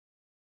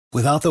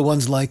Without the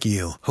ones like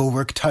you, who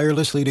work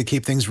tirelessly to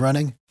keep things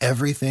running,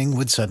 everything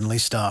would suddenly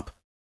stop.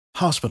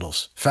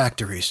 Hospitals,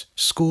 factories,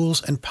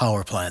 schools, and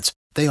power plants,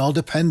 they all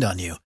depend on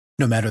you.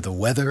 No matter the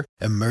weather,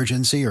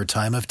 emergency, or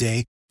time of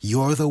day,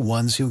 you're the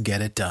ones who get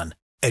it done.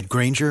 At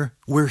Grainger,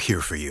 we're here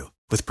for you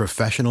with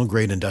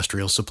professional-grade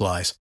industrial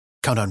supplies.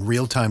 Count on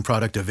real-time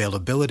product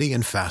availability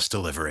and fast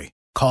delivery.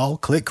 Call,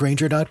 click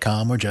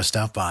Grainger.com, or just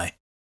stop by.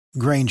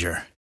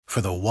 Grainger, for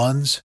the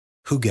ones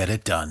who get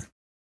it done.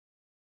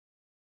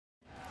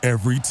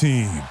 Every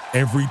team,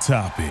 every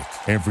topic,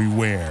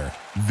 everywhere.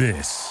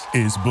 This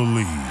is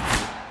Believe.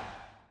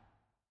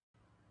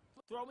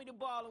 Throw me the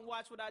ball and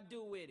watch what I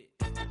do with it.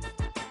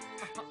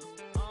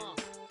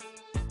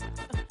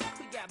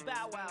 We got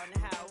Bow Wow in the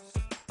house.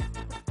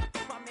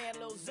 My man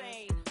Lil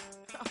Zane.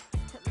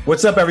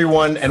 What's up,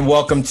 everyone, and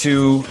welcome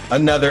to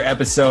another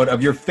episode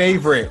of your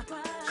favorite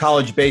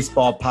college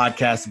baseball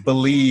podcast,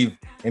 Believe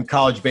in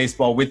College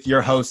Baseball, with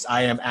your host.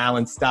 I am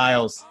Alan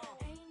Stiles,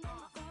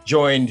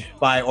 joined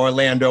by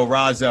Orlando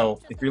Razzo.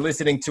 If you're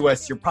listening to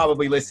us, you're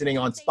probably listening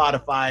on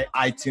Spotify,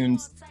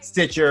 iTunes,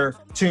 Stitcher,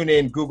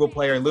 TuneIn, Google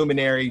Play, or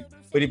Luminary.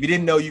 But if you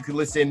didn't know you could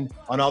listen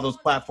on all those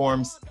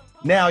platforms,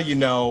 now you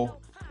know.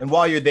 And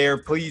while you're there,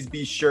 please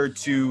be sure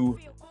to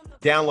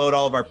download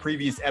all of our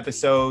previous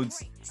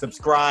episodes,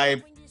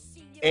 subscribe,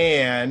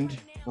 and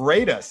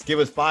rate us. Give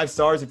us 5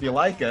 stars if you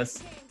like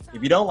us.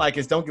 If you don't like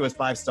us, don't give us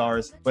 5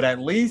 stars, but at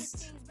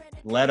least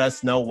let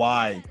us know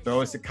why.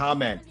 Throw us a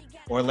comment.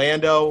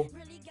 Orlando,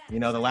 you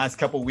know, the last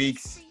couple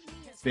weeks,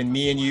 it's been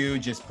me and you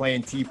just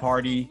playing Tea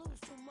Party,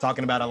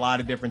 talking about a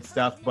lot of different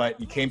stuff, but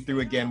you came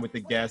through again with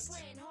the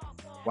guest.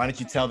 Why don't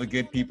you tell the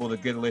good people, the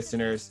good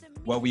listeners,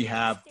 what we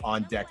have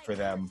on deck for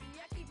them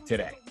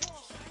today?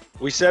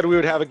 We said we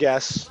would have a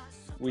guest.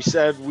 We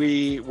said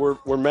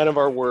we're men of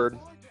our word.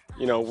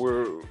 You know,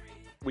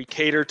 we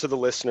cater to the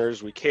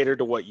listeners. We cater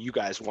to what you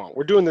guys want.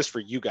 We're doing this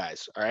for you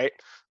guys, all right?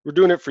 We're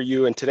doing it for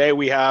you. And today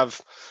we have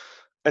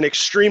an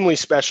extremely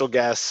special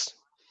guest.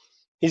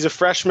 He's a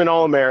freshman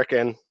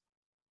All-American.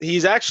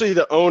 He's actually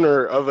the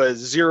owner of a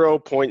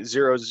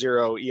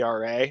 0.00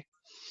 ERA.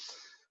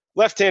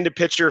 Left-handed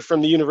pitcher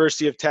from the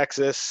University of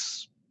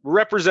Texas,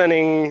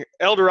 representing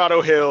El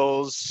Dorado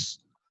Hills.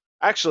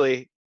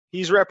 Actually,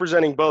 he's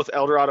representing both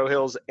El Dorado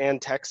Hills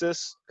and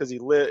Texas because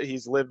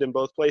he's lived in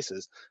both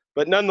places.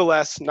 But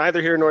nonetheless,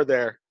 neither here nor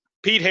there.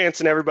 Pete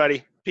Hansen,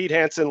 everybody. Pete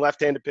Hansen,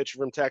 left-handed pitcher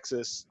from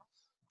Texas.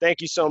 Thank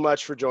you so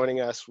much for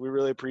joining us. We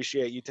really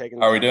appreciate you taking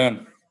the time. How are we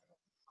doing?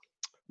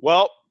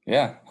 Well,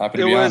 yeah, happy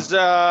to be on.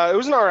 It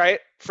was an all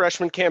right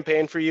freshman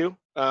campaign for you.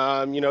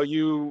 You know,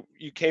 you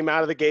came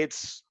out of the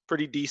gates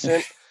pretty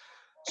decent.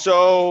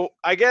 So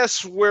I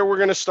guess where we're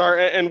going to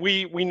start, and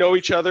we know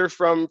each other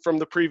from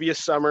the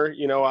previous summer.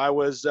 You know, I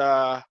was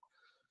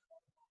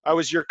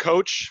your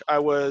coach. I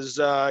was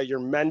your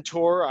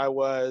mentor. I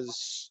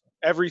was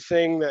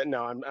everything that.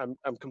 No,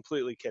 I'm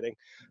completely kidding.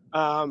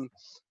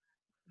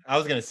 I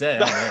was going to say,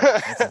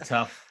 that's a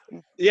tough.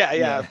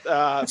 Yeah.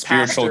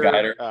 Spiritual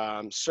pastor, guider,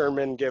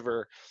 sermon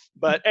giver.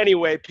 But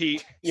anyway,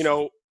 Pete, you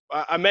know,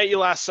 I met you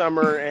last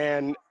summer,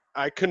 and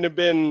I couldn't have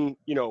been,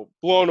 you know,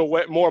 blown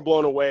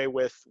away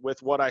with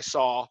what I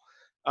saw.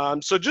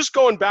 So just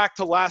going back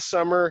to last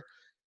summer,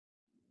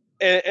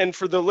 and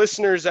for the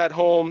listeners at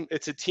home,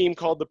 it's a team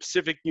called the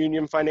Pacific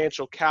Union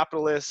Financial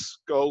Capitalists.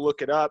 Go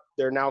look it up.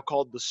 They're now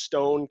called the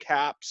Stone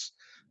Caps,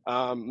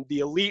 the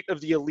elite of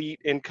the elite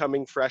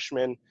incoming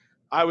freshmen.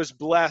 I was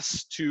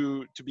blessed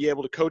to be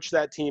able to coach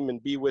that team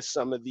and be with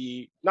some of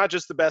the, not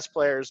just the best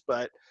players,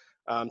 but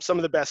some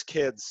of the best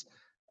kids.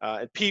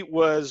 And Pete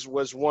was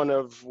one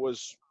of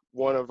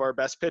our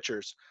best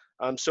pitchers.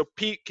 So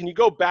Pete, can you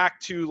go back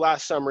to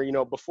last summer, you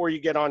know, before you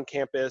get on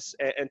campus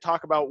and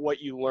talk about what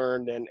you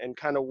learned and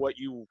kind of what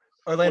you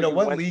Orlando,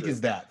 what league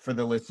is that for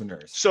the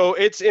listeners? So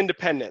it's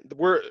independent.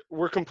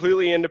 We're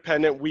completely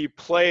independent. We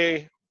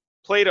played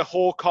a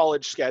whole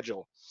college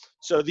schedule.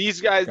 So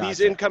these guys, Gotcha. These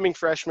incoming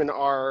freshmen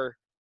are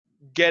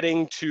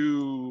getting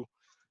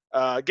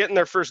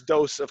their first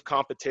dose of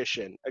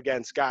competition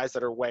against guys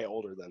that are way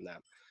older than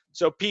them.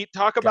 So Pete,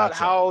 talk about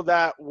how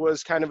that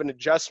was kind of an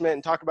adjustment,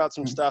 and talk about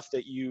some stuff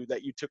that you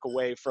took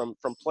away from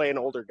playing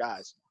older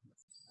guys.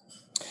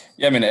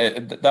 Yeah, I mean,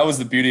 that was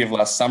the beauty of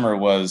last summer.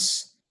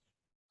 Was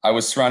I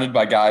was surrounded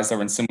by guys that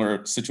were in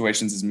similar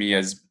situations as me,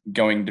 as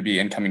going to be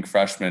incoming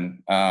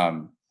freshmen.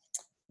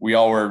 We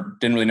all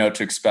didn't really know what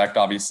to expect.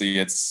 Obviously,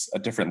 it's a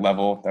different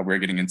level that we're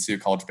getting into.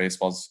 College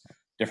baseball's a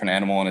different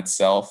animal in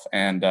itself,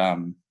 and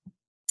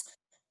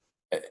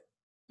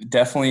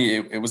definitely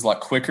it was a lot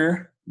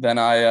quicker than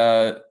I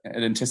had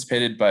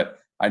anticipated, but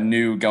I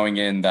knew going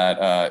in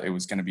that it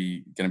was going to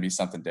be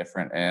something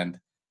different. And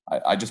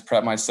I just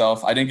prepped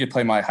myself. I didn't get to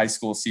play my high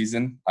school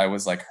season. I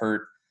was like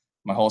hurt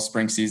my whole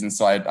spring season,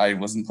 so I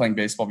wasn't playing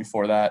baseball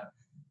before that.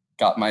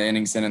 Got my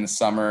innings in the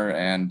summer,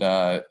 and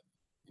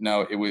you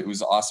know, it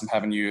was awesome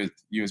having you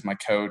as my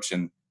coach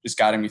and just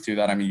guiding me through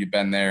that. I mean, you've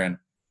been there and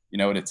you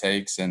know what it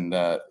takes, and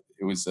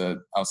it was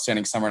an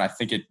outstanding summer, and I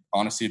think it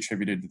honestly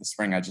attributed to the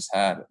spring I just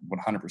had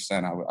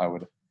 100%. I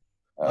would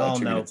Oh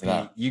attribute no, it to Pete!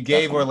 that. You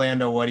gave Definitely.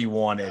 Orlando what he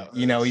wanted.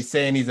 You know, he's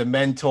saying he's a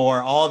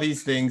mentor. All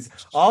these things.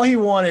 All he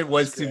wanted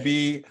was to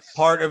be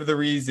part of the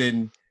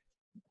reason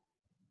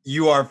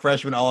you are a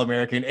freshman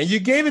All-American, and you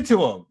gave it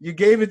to him. You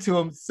gave it to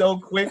him so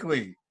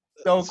quickly,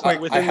 so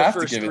quick. Within have the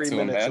to first give it 3 to him,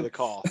 minutes of man. the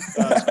call.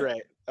 That was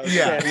great. That was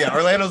Yeah. fantastic.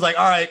 Orlando's like,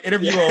 all right,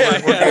 interview over. Yeah,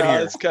 We're good no, here.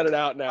 let's cut it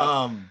out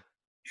now.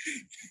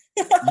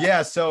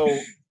 Yeah. So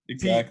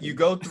Exactly. Pete, you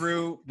go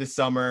through the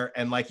summer,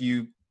 and like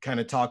you kind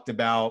of talked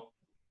about,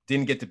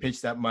 didn't get to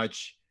pitch that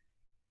much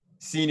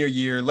senior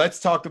year. Let's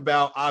talk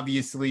about,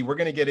 obviously, we're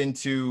going to get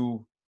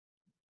into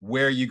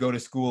where you go to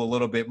school a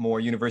little bit more,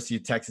 University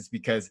of Texas,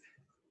 because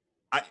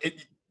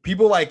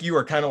people like you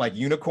are kind of like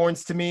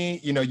unicorns to me.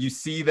 You know, you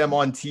see them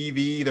on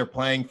TV, they're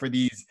playing for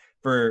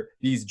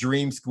these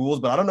dream schools,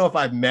 but I don't know if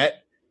I've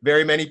met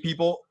very many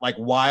people like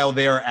while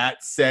they're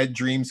at said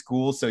dream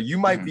school. So you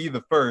might be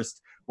the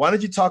first. Why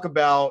don't you talk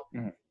about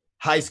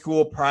high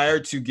school prior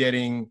to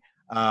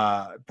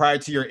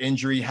your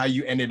injury, how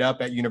you ended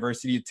up at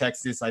University of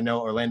Texas? I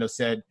know Orlando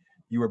said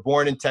you were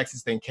born in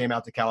Texas, then came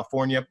out to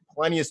California,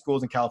 plenty of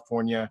schools in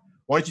California.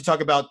 Why don't you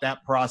talk about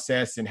that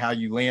process and how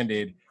you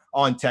landed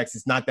on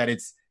Texas? Not that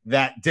it's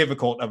that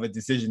difficult of a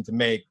decision to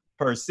make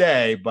per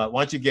se, but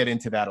why don't you get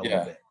into that a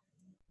little bit?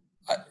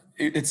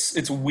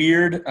 It's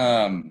weird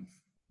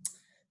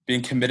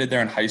being committed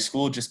there in high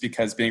school, just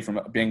because being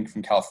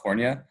from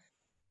California,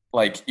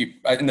 like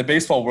in the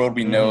baseball world,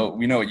 we know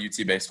what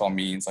UT baseball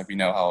means. Like we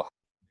know how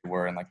we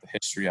were and like the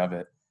history of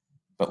it.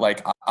 But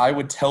like I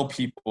would tell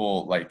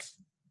people, like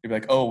they'd be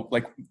like, oh,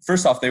 like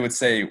first off, they would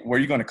say, where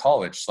are you going to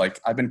college? Like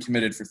I've been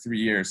committed for 3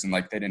 years, and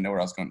like they didn't know where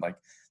I was going. Like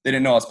they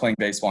didn't know I was playing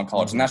baseball in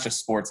college, and that's just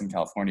sports in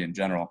California in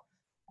general.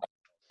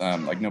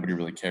 Like nobody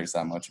really cares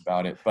that much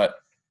about it. But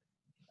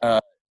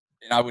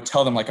and I would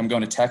tell them like I'm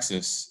going to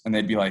Texas, and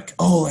they'd be like,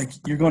 oh, like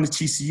you're going to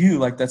TCU,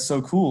 like that's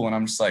so cool. And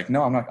I'm just like,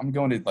 no, I'm not. I'm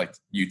going to like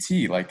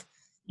UT. Like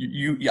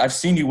you I've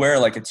seen you wear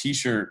like a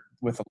T-shirt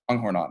with a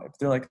Longhorn on it. But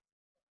they're like,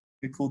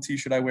 a cool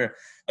T-shirt I wear.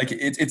 Like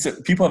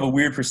people have a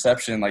weird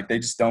perception. Like they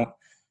just don't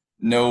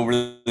know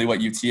really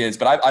what UT is.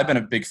 But I've been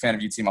a big fan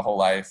of UT my whole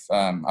life.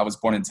 I was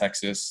born in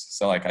Texas,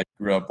 so like I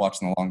grew up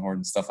watching the Longhorns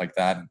and stuff like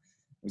that. And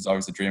it was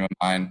always a dream of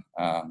mine.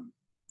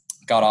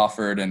 Got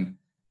offered, and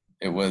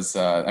it was.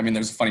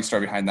 There's a funny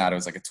story behind that. It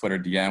was like a Twitter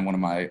DM. One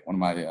of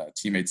my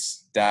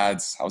teammates'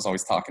 dads. I was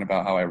always talking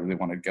about how I really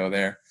wanted to go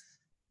there,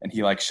 and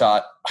he like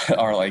shot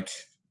our like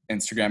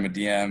Instagram a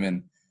DM,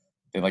 and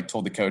they like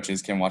told the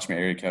coaches, "Come watch my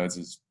area codes."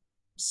 It was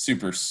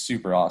super,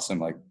 super awesome.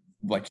 Like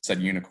you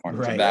said, unicorn.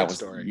 Right. That was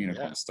the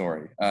unicorn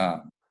story.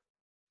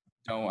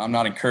 I'm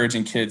not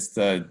encouraging kids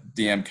to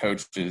DM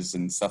coaches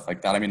and stuff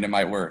like that. I mean, it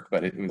might work,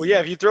 but it was. Well, yeah,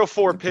 if you throw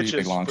 4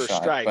 pitches long for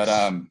shot. strikes, but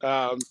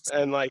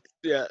and like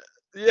yeah.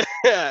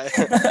 Yeah,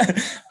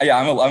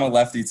 I'm a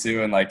lefty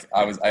too, and like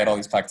I had all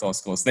these Pac-12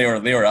 schools. They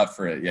were up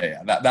for it.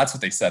 Yeah. That's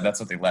what they said. That's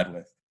what they led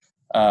with.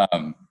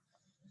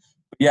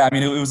 Yeah, I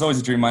mean, it was always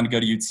a dream of mine to go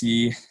to UT,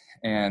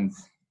 and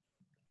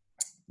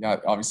yeah,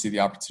 obviously the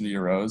opportunity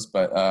arose.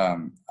 But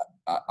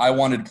I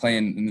wanted to play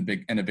in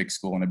a big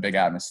school, in a big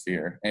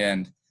atmosphere,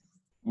 and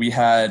we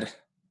had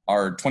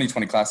our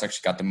 2020 class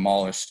actually got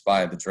demolished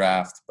by the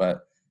draft,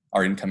 but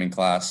our incoming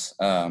class.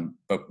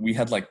 But we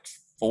had like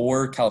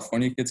 4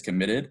 California kids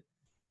committed.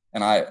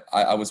 And I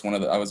was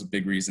I was a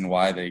big reason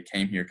why they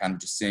came here, kind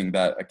of just seeing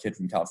that a kid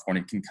from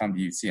California can come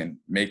to UT and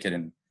make it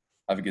and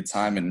have a good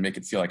time and make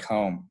it feel like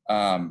home.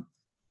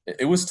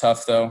 It was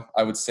tough though,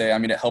 I would say. I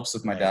mean, it helps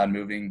with my dad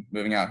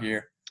moving out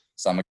here.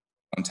 So I'm a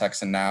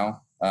Texan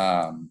now.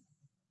 But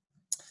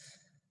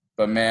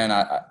man,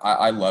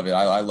 I love it.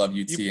 I love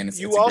UT, and it's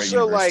you a great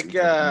also university.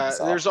 like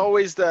there's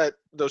always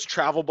those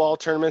travel ball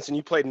tournaments, and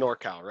you played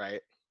NorCal,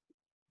 right?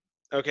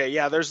 Okay,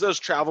 yeah, there's those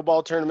travel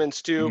ball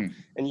tournaments too,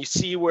 and you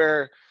see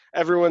where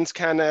everyone's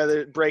kind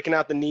of breaking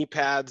out the knee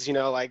pads, you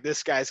know, like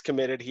this guy's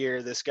committed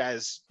here, this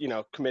guy's, you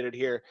know, committed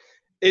here.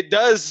 It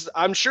does.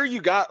 I'm sure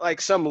you got like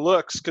some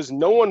looks, because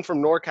no one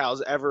from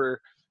NorCal's ever.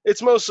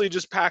 It's mostly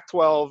just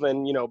Pac-12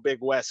 and, you know, Big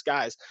West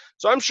guys.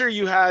 So I'm sure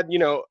you had, you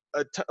know,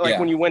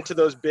 when you went to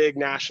those big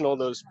national,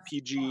 those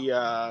PG,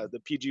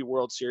 the PG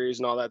World Series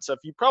and all that stuff,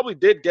 you probably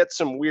did get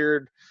some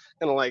weird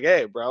kind of like,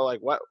 hey, bro,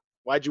 like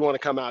why'd you want to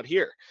come out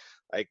here?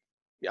 Like,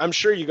 I'm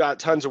sure you got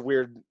tons of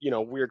weird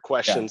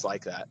questions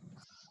like that.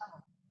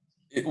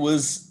 It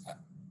was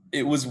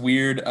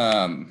weird,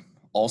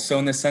 also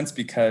in this sense,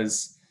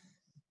 because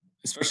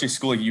especially a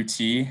school like UT,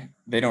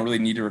 they don't really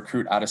need to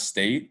recruit out of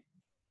state.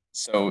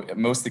 So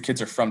most of the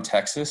kids are from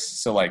Texas.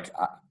 So like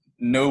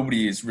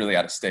nobody is really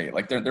out of state.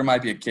 Like there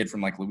might be a kid from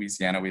like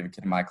Louisiana. We have a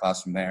kid in my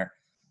class from there,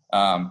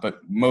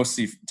 but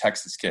mostly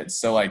Texas kids.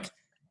 So like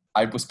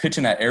I was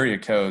pitching at area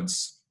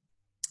codes,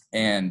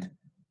 and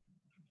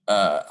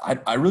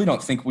I really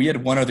don't think we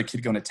had one other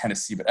kid going to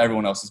Tennessee, but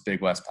everyone else is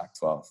Big West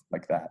Pac-12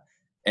 like that.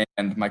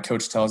 And my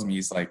coach tells me,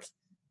 he's like,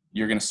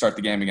 you're going to start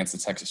the game against the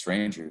Texas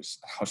Rangers.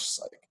 I was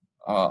just like,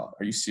 oh,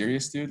 are you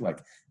serious, dude? Like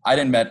I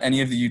didn't met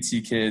any of the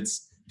UT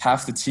kids.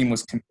 Half the team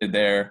was committed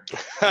there.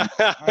 I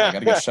got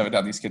to go shove it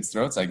down these kids'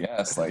 throats, I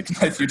guess. Like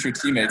my future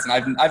teammates,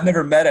 and I've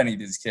never met any of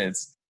these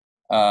kids.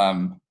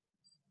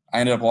 I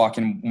ended up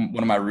walking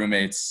one of my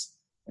roommates,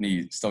 and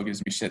he still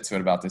gives me shit to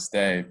it about this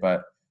day.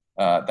 But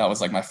that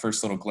was like my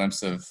first little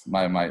glimpse of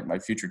my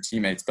future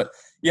teammates. But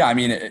yeah, I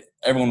mean,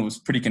 everyone was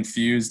pretty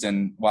confused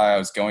and why I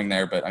was going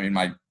there. But I mean,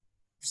 my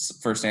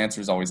first answer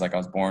is always like I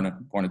was born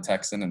a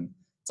Texan, and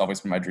it's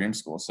always been my dream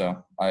school.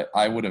 So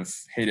I would have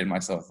hated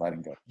myself if I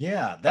didn't go.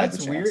 Yeah,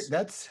 that's weird.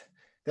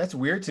 That's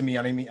weird to me.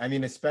 I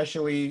mean,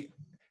 especially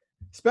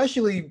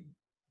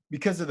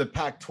because of the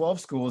Pac-12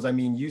 schools. I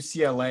mean,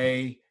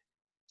 UCLA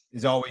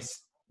is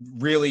always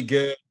really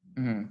good.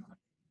 Mm-hmm.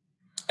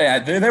 Yeah,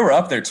 they were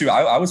up there too.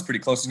 I was pretty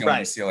close to going to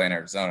Right. UCLA and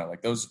Arizona.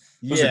 Like those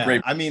Yeah, are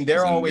great. I mean,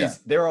 they're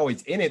always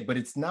in it, but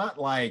it's not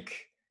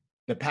like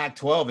the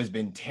Pac-12 has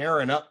been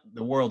tearing up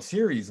the World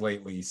Series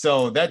lately.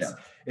 So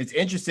it's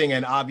interesting,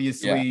 and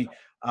obviously,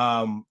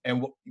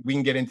 we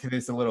can get into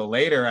this a little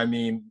later. I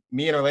mean,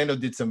 me and Orlando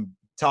did some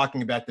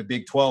talking about the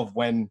Big 12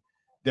 when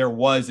there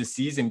was a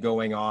season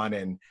going on,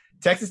 and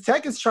Texas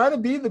Tech is trying to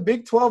be the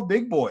Big 12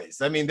 big boys.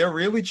 I mean, they're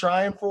really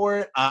trying for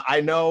it.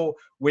 I know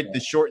with the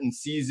shortened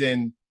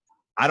season,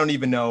 I don't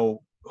even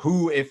know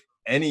who, if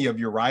any of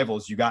your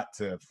rivals you got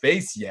to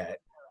face yet,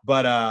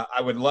 but I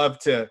would love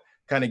to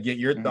kind of get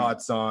your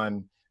thoughts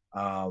on,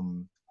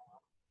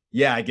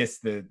 I guess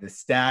the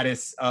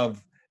status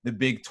of the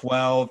Big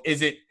 12.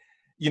 Is it,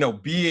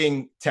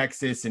 being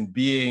Texas and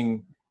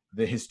being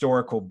the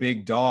historical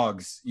big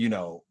dogs,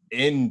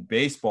 in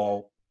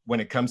baseball when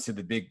it comes to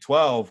the Big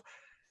 12,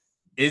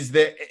 is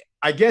that,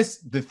 I guess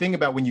the thing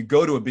about when you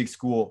go to a big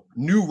school,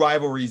 new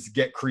rivalries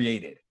get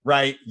created,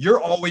 right?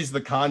 You're always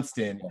the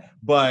constant,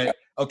 but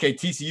okay,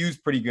 TCU's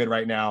pretty good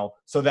right now,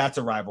 so that's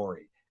a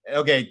rivalry.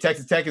 Okay,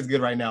 Texas Tech is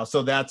good right now,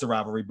 so that's a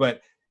rivalry.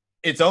 But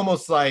it's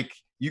almost like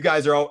you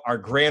guys are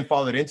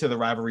grandfathered into the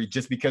rivalry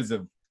just because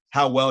of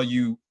how well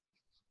you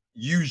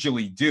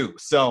usually do.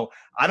 So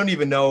I don't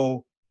even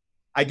know,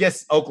 I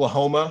guess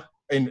Oklahoma,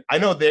 and I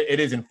know that it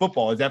is in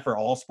football. Is that for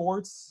all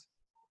sports?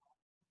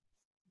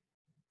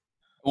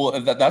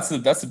 Well, that's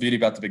the beauty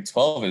about the Big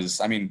 12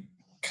 is, I mean,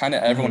 kind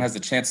of everyone has a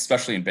chance,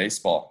 especially in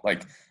baseball.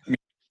 Like, I mean,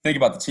 think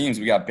about the teams.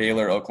 We got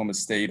Baylor, Oklahoma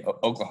State.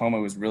 Oklahoma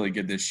was really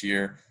good this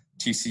year.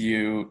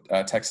 TCU,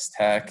 Texas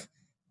Tech.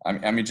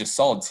 I mean, just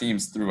solid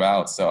teams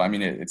throughout. So, I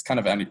mean, it's kind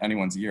of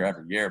anyone's year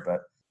every year,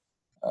 but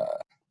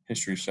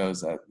history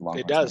shows that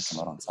Longhorns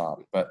come out on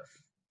top. But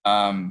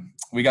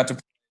we got to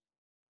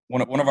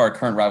one of our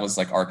current rivals is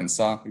like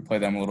Arkansas. We play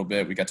them a little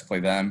bit. We got to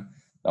play them.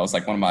 That was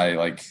like one of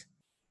my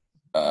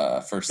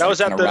first. That was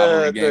at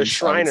the games,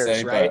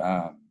 Shriners, right?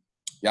 But,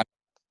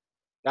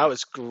 that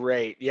was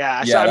great.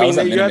 Yeah. So Yeah, I that mean, was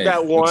at you had Minute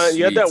that Maid. one.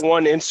 You had that Sweet.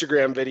 one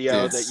Instagram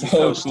video Dude, that you so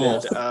posted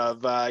cool.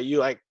 of you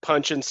like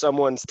punching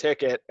someone's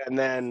ticket and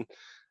then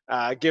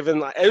giving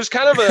like it was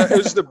kind of it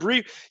was the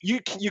brief. You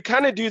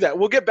kind of do that.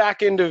 We'll get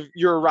back into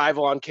your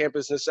arrival on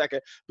campus in a second,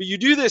 but you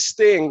do this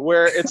thing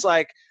where it's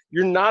like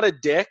you're not a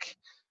dick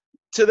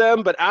to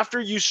them, but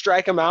after you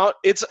strike them out,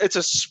 it's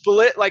a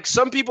split. Like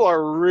some people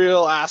are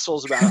real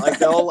assholes about it. Like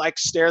they'll like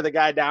stare the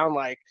guy down,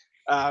 like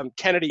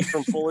Kennedy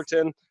from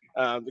Fullerton.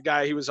 The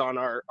guy, he was on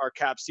our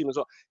Caps team as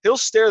well. He'll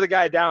stare the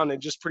guy down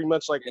and just pretty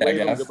much like wave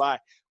him goodbye.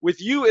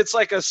 With you, it's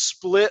like a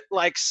split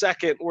like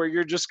second where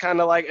you're just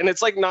kind of like, and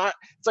it's like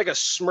it's like a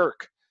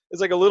smirk.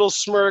 It's like a little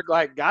smirk,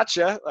 like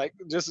gotcha, like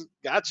just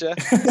gotcha.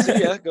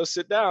 See ya, go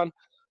sit down.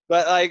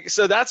 But like,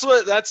 so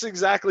that's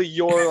exactly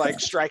your like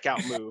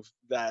strikeout move.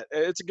 That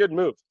it's a good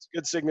move. It's a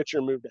good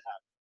signature move to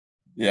have.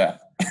 Yeah.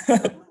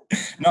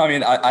 No, I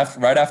mean, I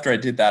right after I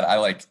did that, I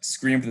like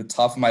screamed at the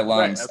top of my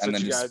lungs and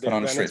then just put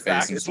on a straight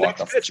face and just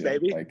walked off the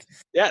field. Baby. Like,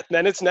 yeah,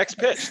 then it's next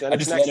pitch. Then I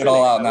it's just next let it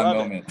all out in I that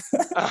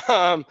love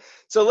moment.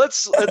 So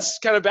let's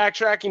kind of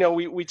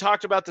backtrack. We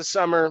talked about the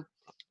summer.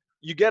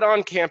 You get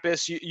on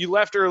campus. You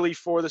left early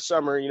for the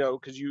summer,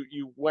 because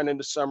you went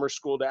into summer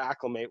school to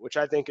acclimate, which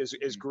I think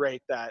is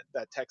great that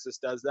Texas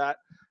does that.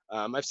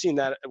 I've seen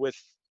that with.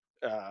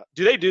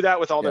 Do they do that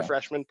with all their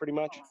freshmen pretty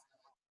much?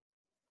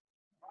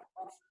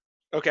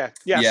 Okay.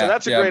 Yeah. So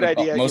that's a great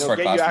idea. Most of our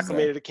get you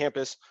acclimated to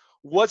campus.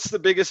 What's the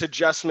biggest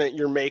adjustment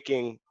you're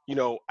making,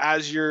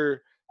 as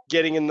you're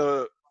getting in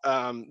the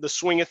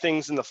swing of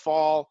things in the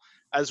fall,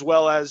 as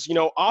well as,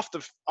 off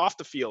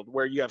the field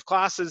where you have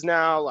classes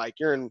now, like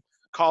you're in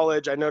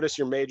college. I noticed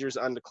your major's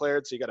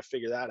undeclared, so you got to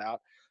figure that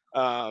out.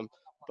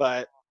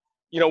 But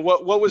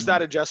what was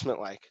that adjustment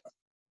like?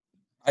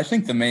 I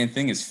think the main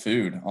thing is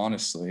food,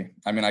 honestly.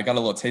 I mean, I got a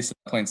little taste of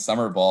playing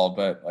summer ball,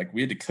 but like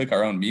we had to cook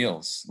our own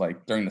meals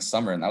like during the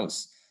summer, and that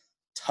was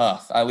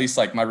tough. At least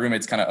like my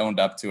roommates kind of owned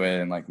up to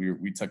it, and like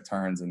we took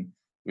turns and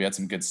we had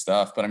some good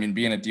stuff. But I mean,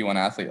 being a D1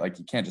 athlete, like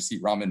you can't just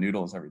eat ramen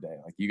noodles every day.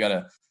 Like you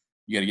gotta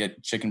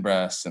get chicken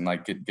breasts and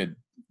like get good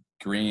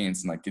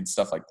greens and like good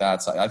stuff like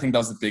that. So I think that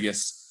was the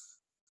biggest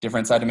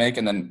difference I had to make.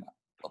 And then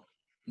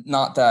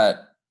not that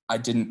I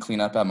didn't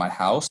clean up at my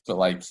house, but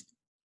like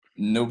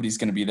nobody's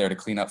going to be there to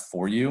clean up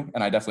for you.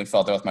 And I definitely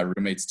felt that with my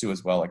roommates too,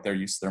 as well. Like they're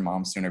used to their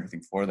moms doing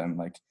everything for them.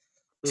 Like,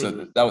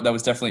 so that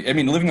was definitely, I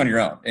mean, living on your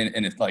own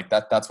and it's like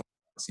that's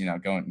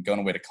what, going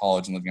away to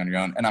college and living on your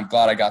own. And I'm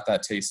glad I got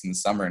that taste in the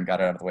summer and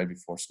got it out of the way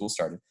before school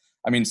started.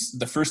 I mean,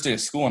 the first day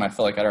of school, and I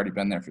felt like I'd already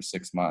been there for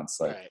 6 months.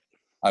 Like Right.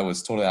 I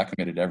was totally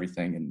acclimated to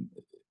everything, and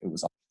it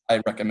was.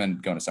 I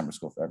recommend going to summer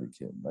school for every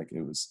kid. Like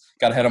it was,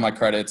 got ahead of my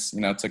credits.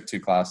 Took 2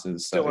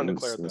 classes, so Still it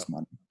undeclared, was though.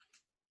 money.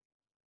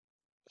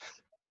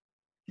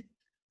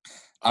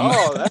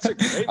 That's a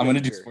great I'm going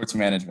to do major. sports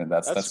management.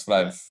 That's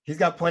what I've. He's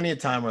got plenty of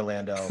time,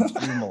 Orlando.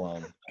 Leave him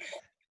alone.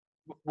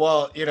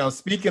 Well,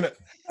 speaking of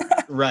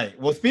right.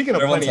 Well, speaking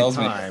of Everyone plenty of tells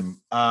me.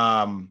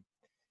 time,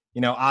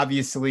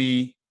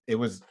 obviously it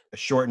was a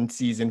shortened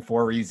season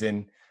for a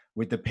reason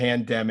with the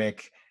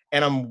pandemic.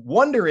 And I'm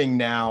wondering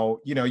now,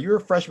 you're a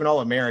freshman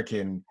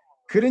All-American.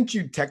 Couldn't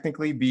you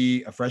technically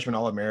be a freshman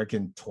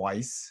All-American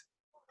twice?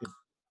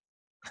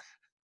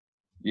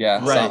 Yeah,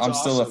 Right. so That's I'm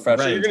still a awesome.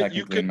 freshman You technically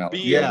in could Mount be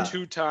Yeah. a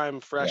 2-time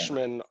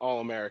freshman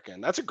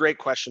All-American. That's a great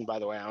question, by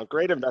the way, Alan.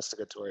 Great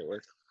investigatory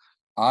work.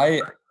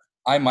 I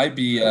might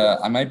be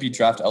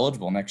draft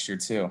eligible next year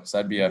too. So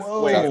I'd be a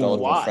Whoa. draft eligible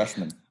Why?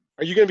 freshman.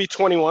 Are you going to be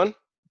 21?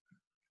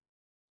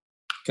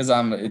 Because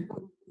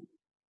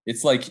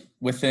it's like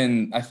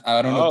within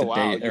I don't know what the wow.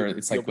 date, or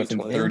it's You'll like be within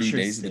 20. 30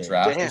 days of the Interesting.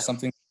 draft Damn. or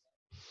something.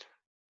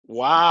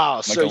 Wow.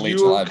 Like So a late you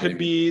July could baby.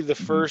 be the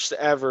first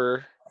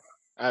ever.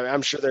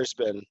 I'm sure there's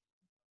been.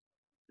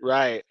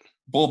 Right.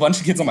 Well, a bunch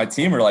of kids on my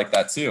team are like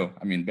that too.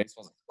 I mean,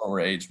 baseball's a sport where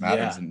age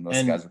matters, and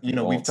most guys are pretty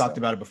we've old, talked so.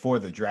 about it before.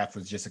 The draft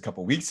was just a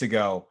couple weeks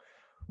ago.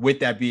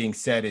 With that being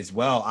said as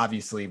well,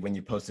 obviously when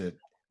you post a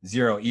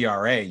 0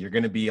 ERA, you're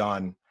going to be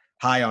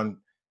high on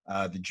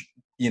the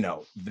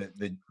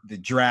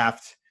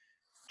draft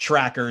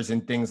trackers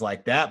and things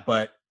like that.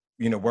 But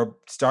we're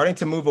starting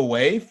to move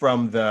away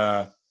from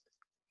the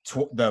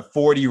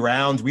 40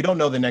 rounds. We don't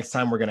know the next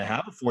time we're going to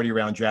have a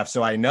 40-round draft.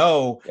 So I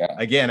know,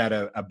 again, at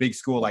a big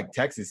school like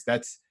Texas,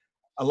 that's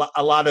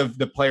a lot of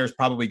the players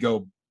probably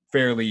go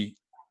fairly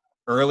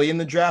early in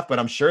the draft, but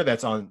I'm sure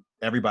that's on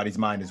everybody's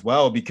mind as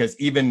well, because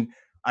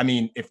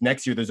if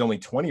next year there's only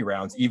 20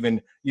 rounds, you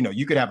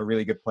could have a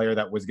really good player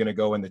that was going to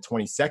go in the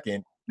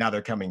 22nd. Now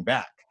they're coming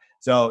back.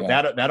 So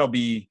that'll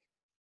be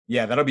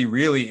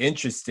really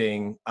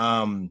interesting.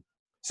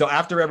 So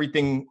after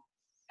everything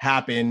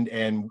happened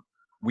and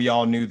we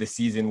all knew the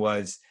season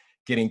was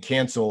getting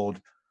canceled,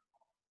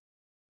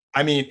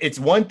 it's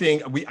one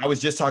thing. I was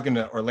just talking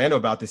to Orlando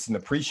about this in the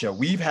pre-show.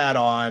 We've had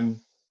on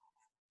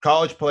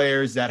college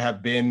players that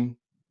have been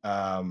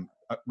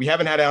we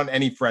haven't had on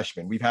any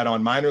freshmen. We've had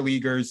on minor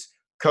leaguers,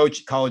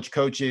 college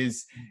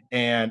coaches,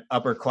 and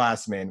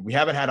upperclassmen. We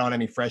haven't had on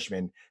any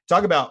freshmen.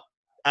 Talk about,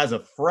 as a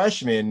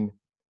freshman,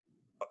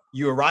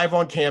 you arrive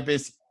on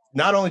campus.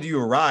 Not only do you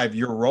arrive,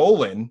 you're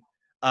rolling,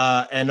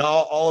 and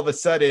all of a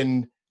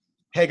sudden,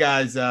 hey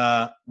guys,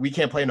 we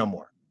can't play no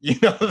more.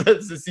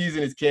 The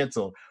season is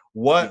canceled.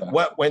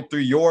 What went through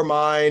your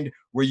mind?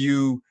 Were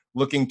you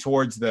looking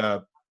towards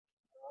the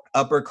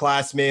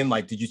upperclassmen?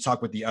 Like, did you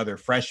talk with the other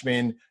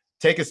freshmen?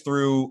 Take us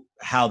through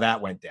how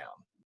that went down.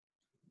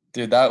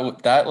 Dude,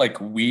 that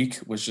like week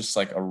was just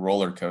like a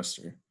roller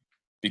coaster,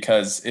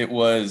 because it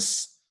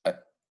was,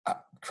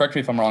 correct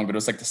me if I'm wrong, but it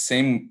was like the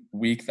same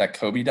week that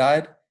Kobe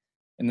died.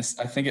 And this,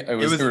 I think it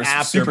was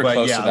after, super but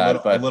close to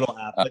that, a little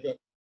after.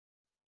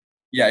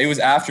 It was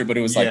after, but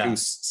it was like, it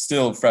was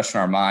still fresh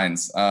in our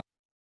minds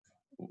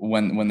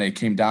when they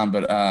came down.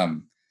 But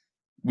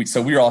we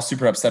were all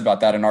super upset about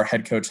that. And our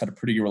head coach had a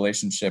pretty good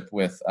relationship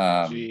with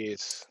the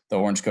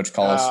Orange Coach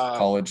College.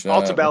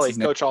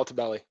 Altabelli, Coach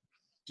Altabelli.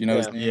 Do you know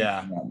his name?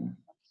 Yeah.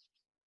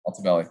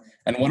 Altabelli.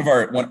 And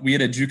we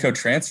had a JUCO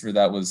transfer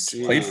that was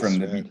played for him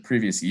the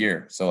previous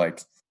year. So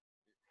like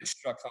it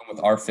struck home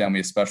with our family,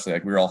 especially.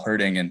 Like we were all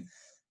hurting and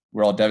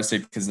we're all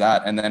devastated because of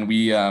that. And then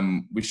we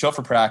show up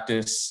for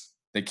practice.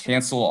 They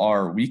cancel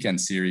our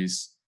weekend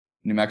series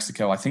in New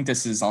Mexico. I think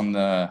this is on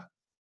the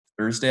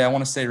Thursday, I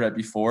want to say, right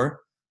before.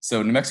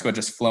 So New Mexico had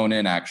just flown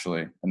in,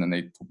 actually, and then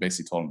they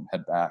basically told them to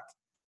head back.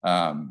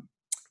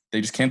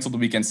 They just canceled the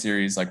weekend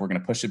series. Like, we're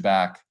going to push it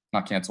back.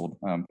 Not canceled,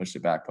 pushed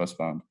it back,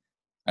 postponed.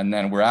 And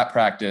then we're at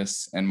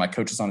practice, and my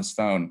coach is on his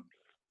phone.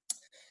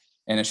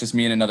 And it's just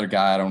me and another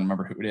guy. I don't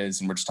remember who it is.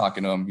 And we're just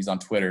talking to him. He's on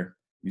Twitter.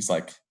 He's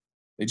like,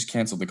 they just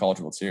canceled the College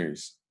World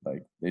Series.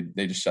 Like,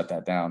 they just shut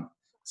that down.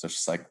 So it's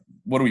just like,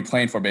 what are we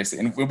playing for,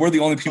 basically? And we're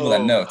the only people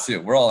that know,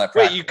 too. We're all at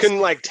practice. Wait, you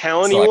couldn't, like,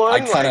 tell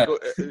anyone?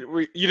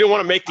 You didn't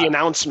want to make the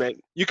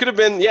announcement. You could have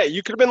been,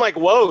 like,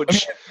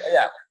 Woj.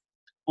 Yeah.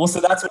 Well,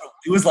 so that's what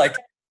it was like.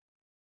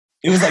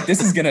 It was like,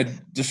 this is going to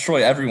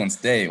destroy everyone's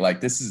day. Like,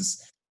 this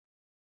is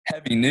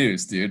heavy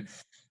news, dude.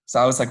 So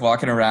I was, like,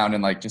 walking around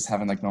and, like, just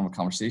having, like, normal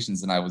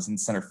conversations. And I was in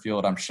center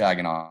field. I'm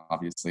shagging,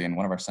 obviously. And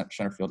one of our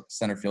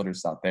center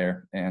fielders out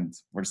there. And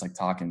we're just, like,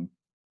 talking.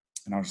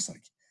 And I was just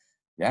like,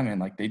 yeah, man,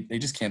 like, they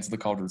just canceled the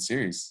College World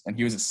Series. And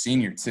he was a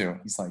senior, too.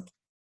 He's like,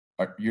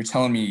 you're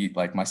telling me,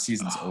 like, my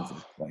season's over.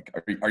 Like,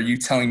 are you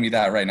telling me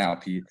that right now,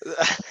 Pete?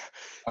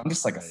 I'm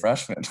just, like, a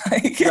freshman.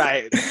 Like,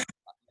 right.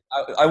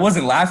 I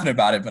wasn't laughing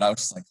about it, but I was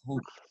just like, oh,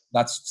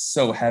 that's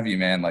so heavy,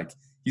 man. Like,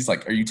 he's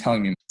like, are you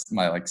telling me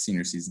my like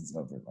senior season's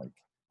over? Like,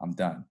 I'm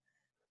done.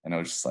 And I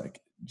was just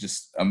like,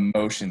 just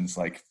emotions,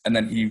 like, and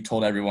then he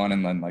told everyone,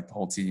 and then like the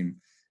whole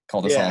team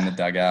called us all in the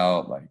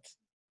dugout. Like,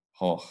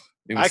 oh,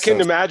 it was I can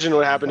so, imagine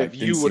what happened like, if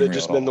didn't you seem would have real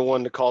just at been the all.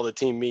 one to call the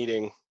team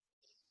meeting.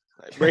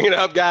 Like, bring it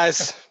up,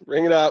 guys.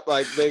 Bring it up.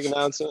 Like, big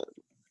announcement.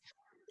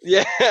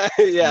 Yeah, yeah.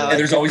 Hey, Like,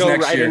 there's always go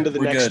next right year. into the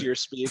We're next good. year's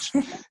speech.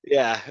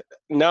 Yeah.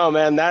 No,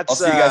 man, I'll that's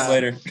see you guys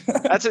later.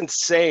 that's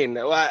insane.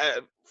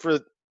 For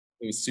It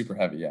was super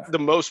heavy. Yeah. the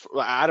most,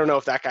 I don't know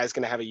if that guy's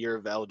going to have a year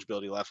of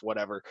eligibility left,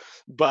 whatever.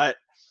 But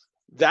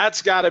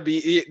that's got to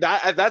be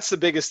that. That's the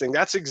biggest thing.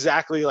 That's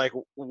exactly like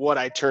what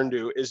I turn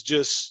to is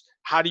just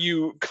how do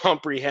you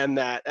comprehend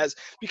that as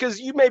because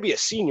you may be a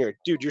senior,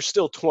 dude. You're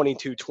still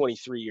 22,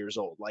 23 years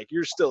old. Like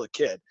you're still a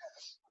kid,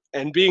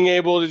 and being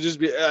able to just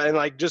be and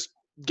like just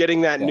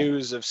getting that Yeah.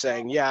 news of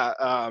saying, yeah,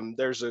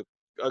 there's a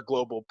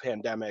global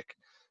pandemic,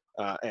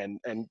 and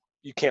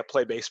you can't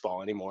play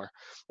baseball anymore.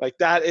 Like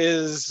that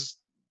is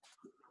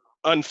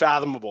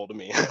unfathomable to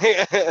me.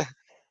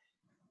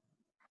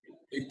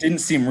 It didn't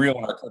seem real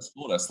when our coach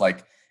told us.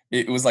 Like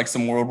it was like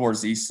some World War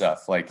Z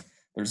stuff. Like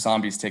there's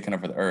zombies taking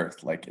over the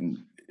earth. Like, and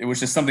it was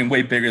just something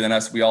way bigger than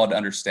us. We all had to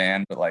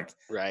understand, but like,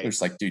 Right.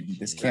 there's like, dude,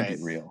 this can't Right.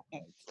 be real.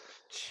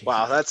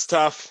 Wow, that's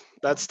tough.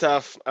 That's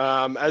tough.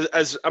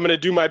 As I'm going to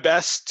do my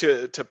best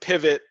to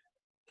pivot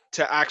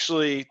to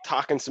actually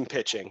talking some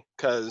pitching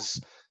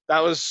because that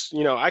was,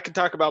 I could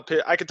talk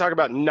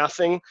about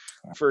nothing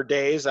for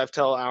days. I've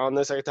told Alan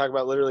this. I could talk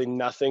about literally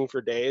nothing for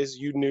days.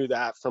 You knew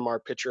that from our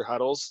pitcher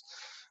huddles,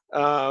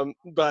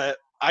 but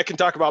I can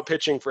talk about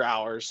pitching for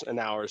hours and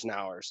hours and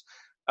hours.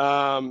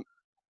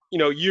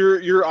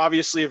 You're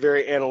obviously a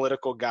very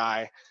analytical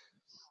guy.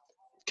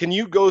 Can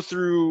you go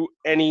through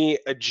any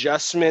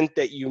adjustment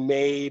that you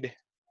made,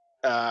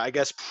 I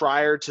guess,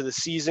 prior to the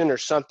season or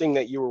something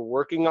that you were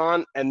working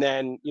on? And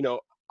then,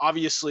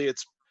 obviously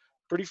it's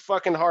pretty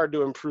fucking hard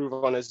to improve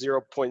on a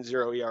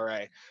 0.0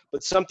 ERA,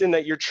 but something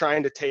that you're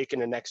trying to take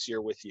into next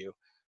year with you.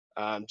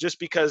 Just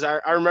because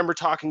I remember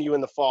talking to you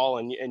in the fall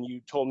and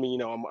you told me,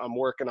 I'm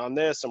working on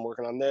this,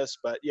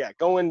 but yeah,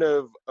 go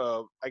into,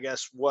 I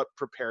guess, what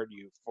prepared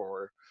you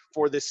for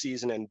this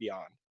season and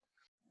beyond.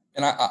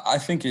 And I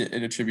think it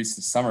attributes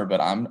to summer,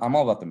 but I'm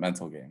all about the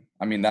mental game.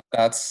 I mean,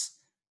 that's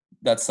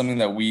something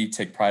that we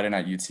take pride in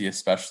at UT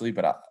especially,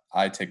 but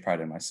I take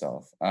pride in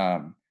myself.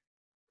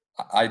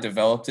 I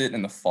developed it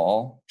in the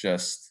fall,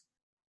 just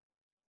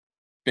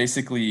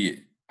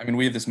basically, I mean,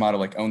 we have this motto,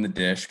 like own the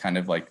dish, kind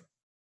of like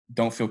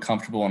don't feel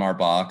comfortable in our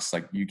box.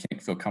 Like you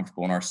can't feel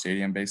comfortable in our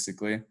stadium,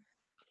 basically.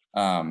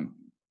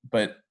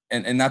 But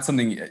that's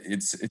something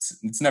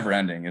it's never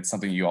ending. It's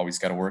something you always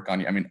got to work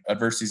on. I mean,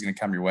 adversity is going to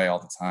come your way all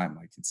the time.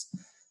 Like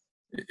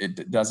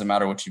it doesn't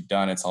matter what you've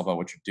done. It's all about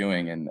what you're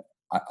doing. And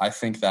I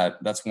think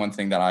that's one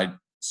thing that I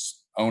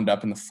owned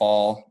up in the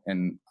fall.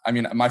 And I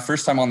mean, my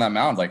first time on that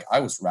mound, like I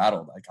was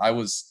rattled. Like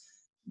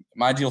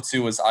my deal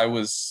too was I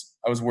was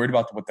worried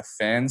about what the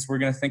fans were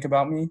going to think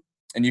about me,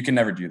 and you can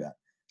never do that.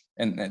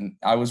 And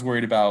I was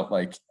worried about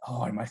like,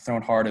 oh, am I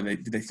throwing hard?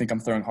 Do they think I'm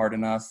throwing hard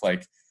enough?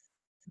 Like,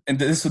 and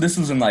this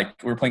was in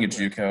like, we were playing a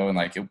JUCO and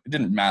like, it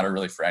didn't matter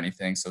really for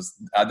anything. So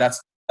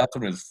that's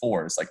what it was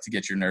for. It's like to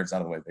get your nerves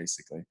out of the way,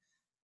 basically.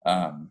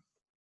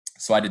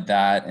 So I did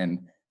that,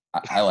 and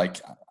I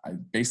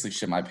basically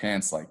shit my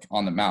pants like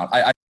on the mound.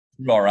 I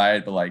threw all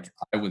right, but like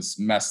I was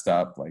messed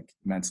up like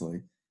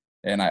mentally,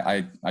 and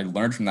I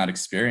learned from that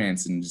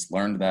experience and just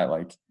learned that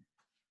like,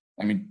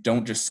 I mean,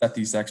 don't just set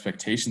these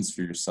expectations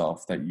for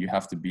yourself that you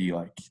have to be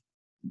like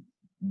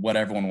what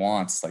everyone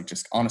wants. Like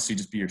just honestly,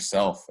 just be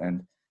yourself.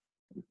 And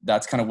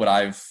that's kind of what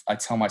I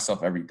tell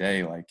myself every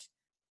day. Like,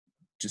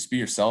 just be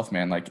yourself,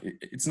 man. Like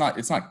it's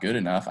not good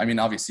enough. I mean,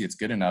 obviously it's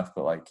good enough,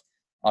 but like,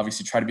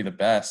 obviously try to be the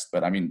best,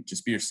 but I mean,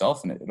 just be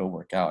yourself and it'll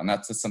work out. And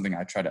that's just something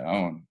I try to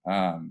own.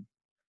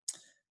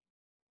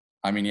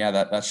 I mean, yeah,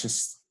 that's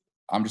just,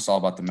 I'm just all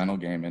about the mental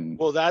game. And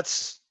well,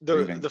 that's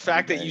the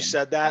fact that you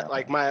said that,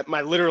 like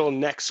my literal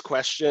next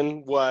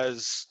question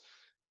was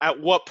at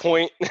what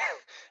point,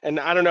 and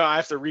I don't know, I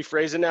have to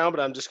rephrase it now, but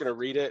I'm just going to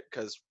read it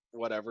because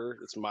whatever,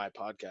 it's my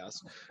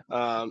podcast.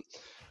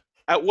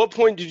 At what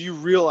point did you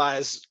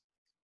realize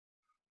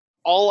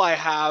all I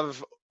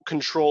have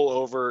control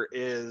over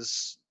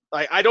is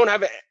like, I don't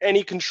have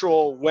any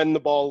control when the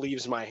ball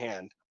leaves my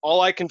hand.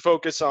 All I can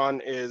focus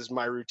on is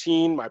my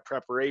routine, my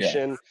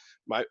preparation,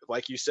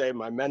 like you say,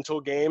 my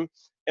mental game,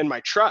 and my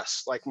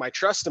trust, like my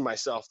trust in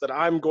myself that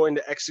I'm going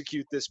to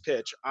execute this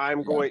pitch.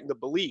 I'm going, the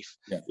belief,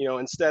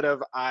 instead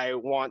of I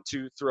want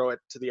to throw it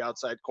to the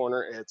outside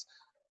corner, it's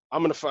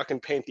I'm going to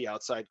fucking paint the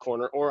outside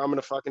corner, or I'm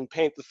going to fucking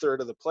paint the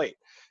third of the plate.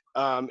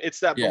 It's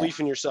that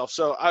belief in yourself.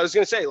 So I was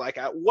going to say, like,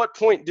 at what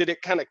point did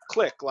it kind of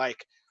click?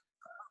 Like,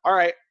 all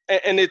right.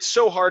 And it's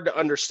so hard to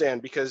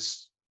understand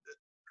because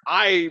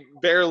I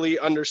barely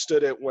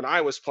understood it when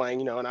I was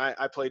playing, and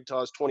I played till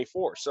I was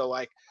 24. So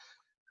like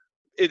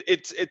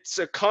it's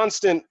a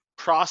constant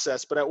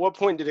process, but at what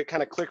point did it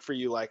kind of click for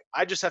you? Like,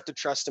 I just have to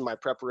trust in my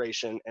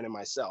preparation and in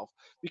myself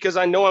because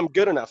I know I'm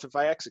good enough if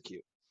I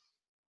execute.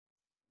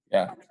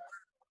 Yeah.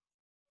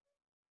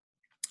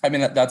 I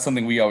mean, that's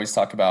something we always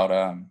talk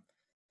about.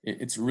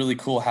 It's really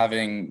cool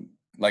having,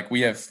 like,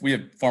 we have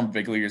former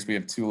big leaguers. We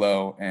have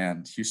Tulo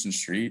and Houston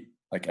Street,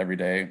 like, every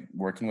day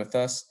working with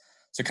us.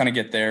 to kind of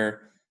get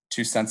their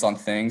 2 cents on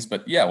things.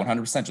 But yeah,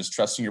 100% just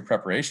trusting your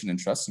preparation and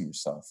trusting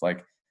yourself.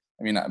 Like,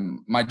 I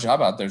mean, my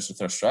job out there is to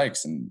throw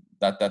strikes, and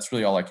that's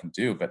really all I can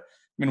do. But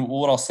I mean,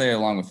 what I'll say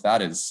along with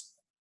that is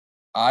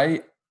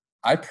I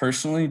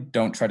personally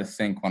don't try to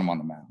think when I'm on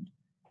the mound.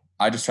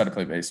 I just try to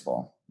play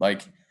baseball.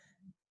 Like,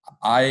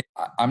 I'm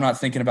not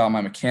thinking about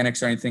my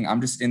mechanics or anything. I'm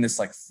just in this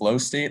like flow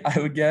state, I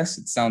would guess.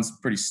 It sounds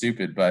pretty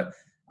stupid, but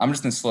I'm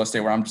just in this flow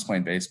state where I'm just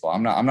playing baseball.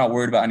 I'm not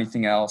worried about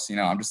anything else. You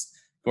know, I'm just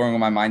going where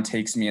my mind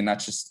takes me, and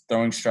that's just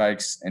throwing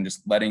strikes and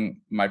just letting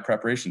my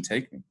preparation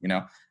take me. You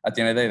know, at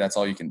the end of the day, that's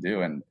all you can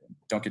do. And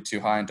don't get too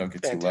high and don't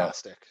get too low.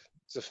 Fantastic.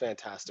 It's a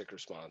fantastic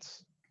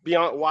response.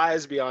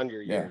 Wise beyond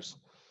your years.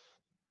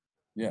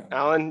 Yeah.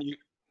 Alan, you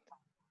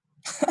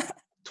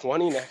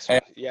 20 next Hey,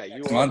 month. Yeah, you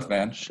next month,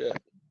 man. Shit.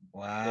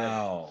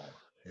 Wow.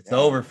 It's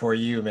over for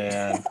you,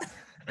 man.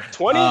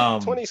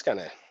 20's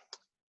kind of.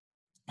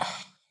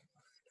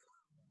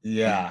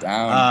 Yeah.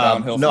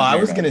 Downhill. No, from I here,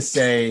 was man. going to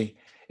say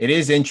it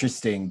is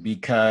interesting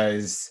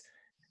because,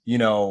 you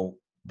know,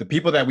 the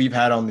people that we've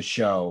had on the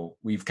show,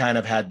 we've kind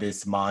of had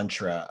this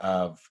mantra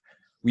of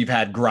we've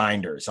had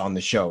grinders on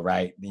the show,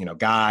 right? You know,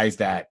 guys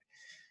that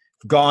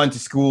have gone to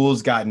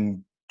schools,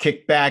 gotten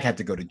kicked back, had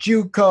to go to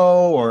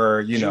JUCO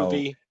or, you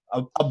Juvie.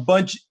 know, a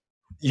bunch.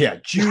 Yeah.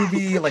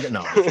 Juvie, like,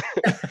 no,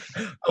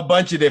 a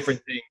bunch of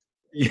different things.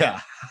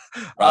 Yeah.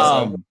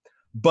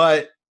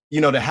 But,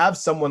 you know, to have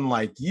someone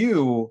like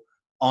you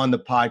on the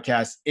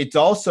podcast, it's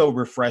also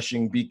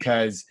refreshing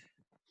because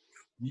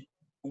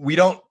we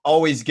don't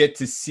always get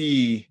to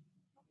see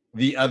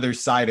the other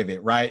side of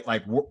it, right?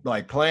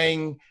 Like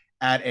playing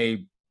at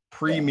a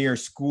premier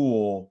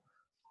school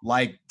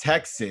like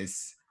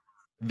Texas,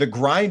 the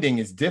grinding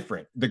is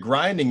different. The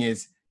grinding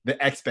is the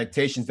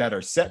expectations that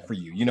are set for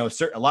you. You know,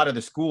 a lot of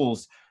the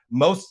schools,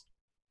 most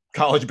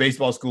college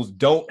baseball schools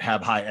don't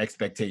have high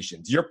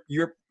expectations.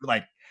 You're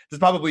like, there's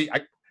probably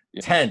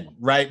 10,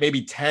 right?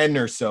 Maybe 10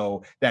 or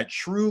so that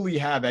truly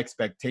have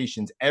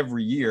expectations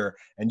every year.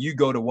 And you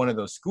go to one of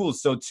those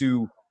schools. So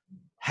to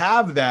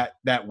have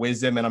that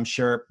wisdom, and I'm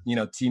sure, you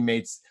know,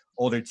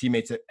 older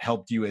teammates that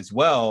helped you as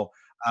well,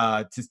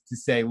 to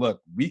say,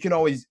 look, we can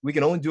only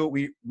do what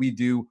we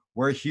do.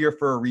 We're here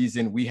for a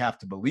reason. We have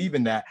to believe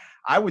in that.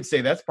 I would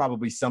say that's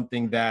probably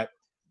something that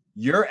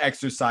you're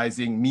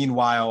exercising.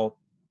 Meanwhile,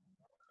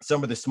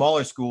 some of the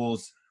smaller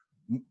schools,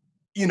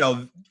 you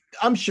know,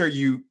 I'm sure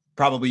you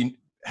probably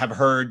have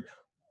heard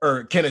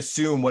or can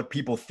assume what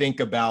people think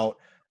about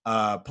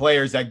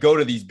players that go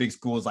to these big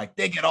schools. Like,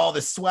 they get all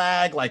the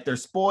swag, like they're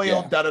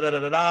spoiled,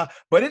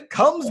 but it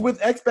comes with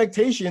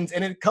expectations,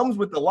 and it comes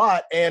with a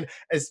lot. And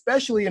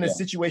especially in a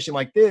situation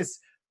like this,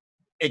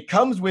 it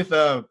comes with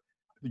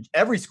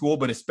every school,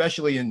 but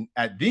especially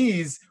at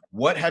these,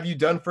 what have you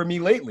done for me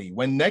lately?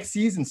 When next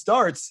season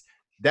starts,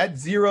 that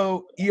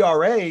 0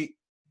 ERA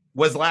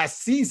was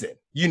last season,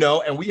 you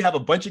know, and we have a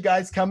bunch of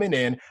guys coming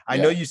in. I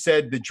know you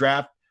said the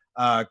draft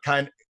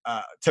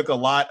took a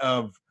lot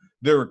of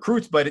the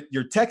recruits, but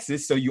you're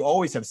Texas, so you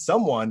always have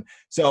someone.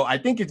 So I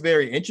think it's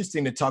very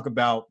interesting to talk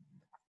about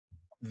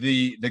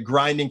the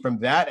grinding from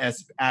that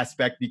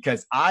aspect,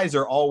 because eyes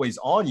are always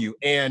on you.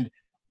 And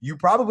you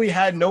probably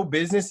had no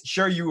business.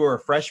 Sure, you were a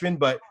freshman,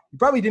 but you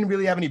probably didn't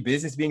really have any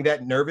business being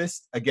that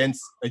nervous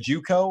against a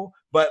JUCO.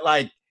 But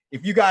like,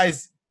 if you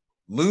guys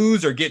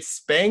lose or get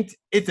spanked,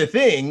 it's a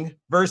thing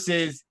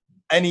versus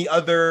any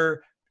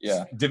other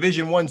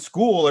Division I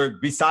school, or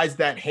besides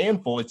that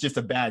handful, it's just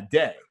a bad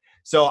day.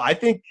 So I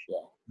think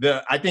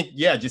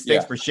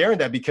thanks for sharing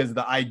that, because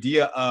the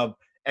idea of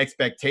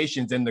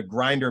expectations and the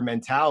grinder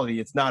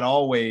mentality, it's not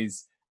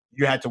always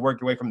you had to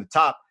work your way from the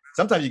top.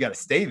 Sometimes you got to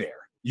stay there,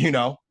 you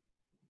know?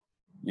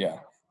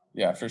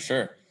 Yeah, for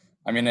sure.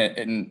 I mean,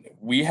 and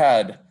we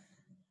kind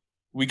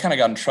of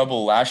got in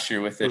trouble last year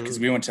with it because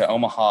we went to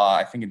Omaha,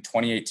 I think in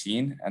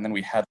 2018, and then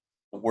we had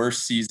the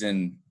worst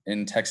season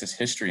in Texas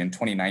history in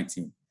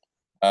 2019.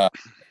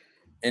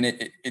 And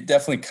it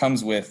definitely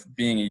comes with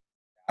being a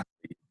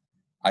athlete.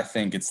 I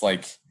think it's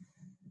like,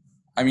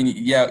 I mean,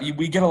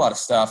 we get a lot of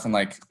stuff, and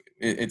like,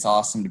 it's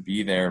awesome to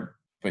be there,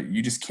 but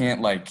you just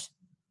can't, like,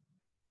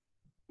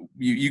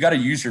 you got to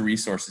use your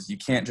resources. You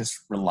can't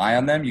just rely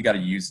on them. You got to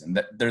use them.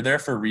 They're there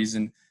for a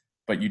reason,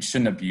 but you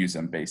shouldn't abuse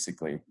them,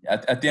 basically.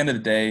 At the end of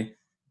the day,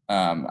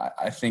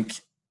 I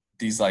think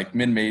these like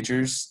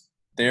mid-majors,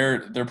 they're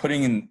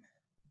putting in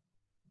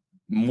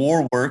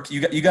more work.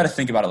 You got to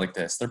think about it like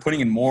this. They're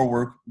putting in more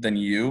work than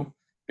you,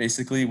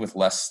 basically, with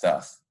less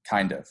stuff,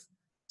 kind of.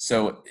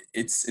 So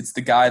it's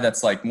the guy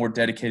that's like more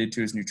dedicated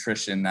to his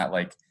nutrition, that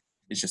like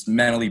is just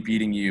mentally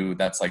beating you,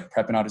 that's like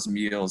prepping out his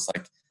meals.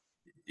 Like,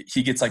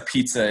 he gets like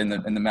pizza in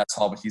the mess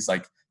hall, but he's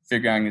like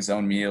figuring out his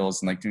own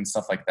meals and like doing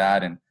stuff like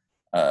that. And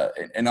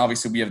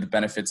obviously we have the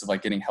benefits of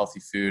like getting healthy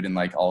food, and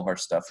like all of our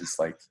stuff is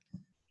like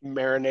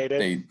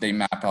marinated. They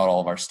map out all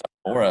of our stuff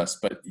for us,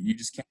 but you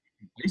just can't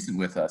be complacent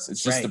with us.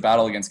 It's just a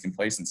battle against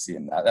complacency.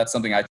 And that's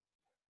something I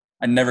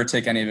never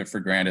take any of it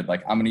for granted.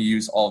 Like, I'm going to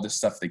use all this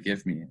stuff they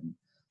give me. And,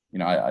 you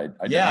know,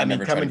 I mean,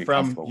 coming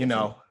from, you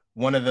know,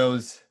 one of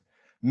those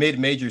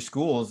mid-major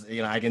schools,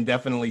 you know, I can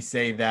definitely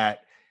say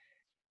that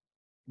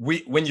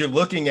when you're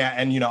looking at,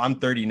 and I'm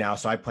 30 now,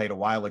 so I played a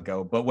while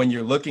ago, but when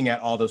you're looking at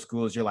all those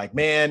schools, you're like,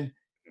 man,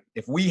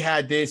 if we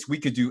had this, we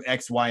could do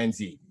X, Y, and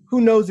Z.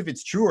 Who knows if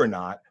it's true or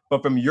not?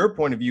 But from your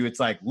point of view, it's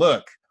like,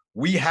 look,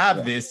 we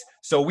have this,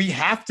 so we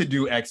have to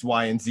do X,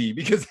 Y, and Z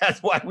because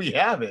that's why we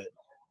have it.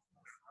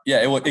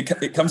 Yeah,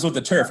 it comes with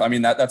the turf. I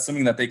mean, that's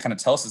something that they kind of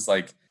tell us is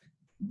like,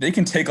 they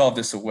can take all of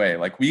this away.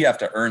 Like, we have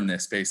to earn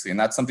this basically. And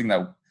that's something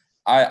that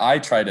I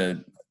try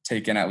to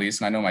take in at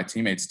least. And I know my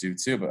teammates do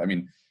too. But I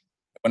mean,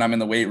 when I'm in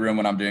the weight room,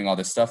 when I'm doing all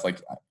this stuff, like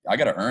I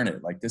got to earn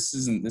it. Like this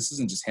isn't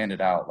just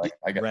handed out. Like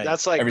I got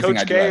That's like everything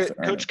Coach I do, I K. have to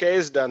earn Coach it. K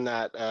has done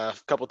that a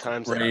couple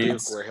times at Right.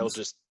 Duke, where he'll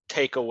just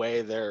take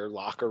away their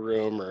locker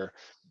room or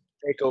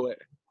take away.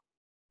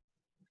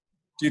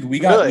 Dude, we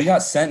got Really?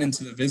 sent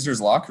into the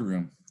visitors' locker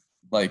room.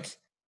 Like,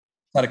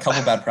 had a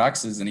couple bad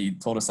practices, and he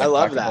told us, like, I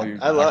love pack up all that.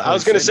 your I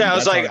was going to shit, say, and I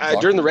was that's like, how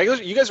the during the locker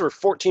regular, you guys were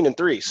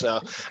 14-3,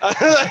 so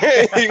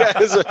you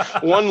guys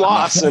one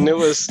loss, and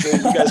you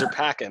guys are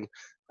packing.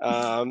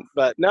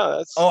 But no,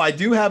 that's. Oh, I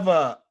do have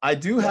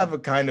a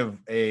kind of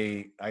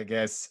I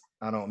guess,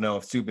 I don't know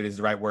if stupid is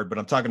the right word, but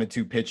I'm talking to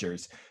two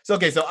pitchers. So,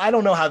 okay, so I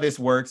don't know how this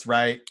works,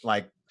 right?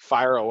 Like,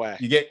 Fire away.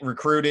 you get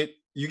recruited.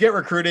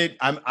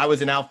 I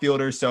was an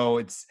outfielder, so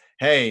it's,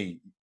 hey,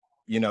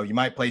 you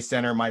might play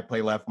center, might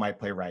play left, might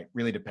play right.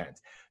 Really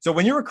depends. So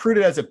when you're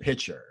recruited as a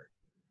pitcher,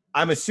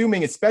 I'm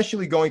assuming,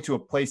 especially going to a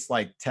place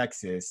like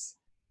Texas,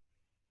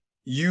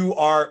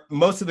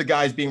 most of the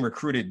guys being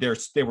recruited,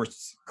 they were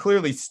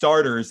clearly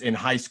starters in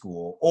high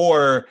school,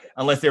 or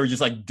unless they were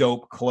just like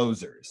dope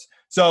closers.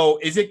 So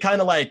is it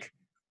kind of like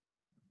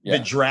the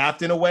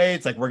draft in a way?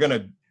 It's like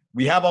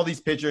we have all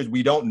these pitchers.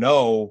 We don't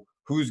know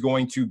who's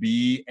going to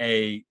be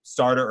a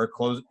starter or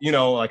close,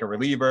 like a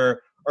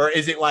reliever, or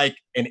is it like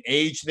an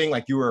age thing?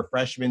 Like you were a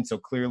freshman, so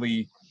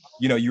clearly,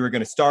 you were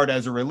going to start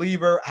as a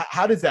reliever.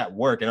 How does that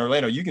work? And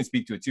Orlando, you can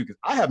speak to it too, because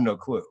I have no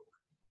clue.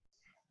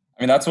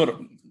 I mean, that's what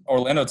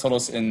Orlando told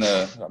us I'm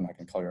not going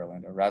to call you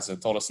Orlando. Razzo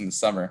told us in the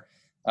summer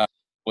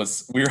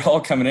was we were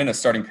all coming in as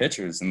starting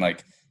pitchers. And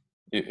like,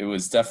 it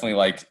was definitely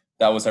like,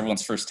 that was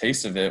everyone's first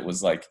taste of it,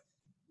 was like,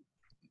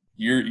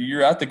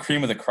 you're at the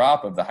cream of the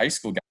crop of the high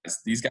school guys.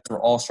 These guys were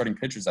all starting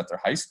pitchers at their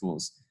high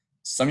schools.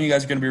 Some of you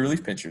guys are going to be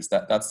relief pitchers.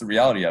 That's the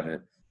reality of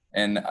it.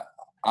 And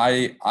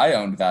I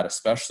owned that,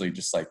 especially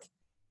just like,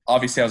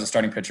 obviously I was a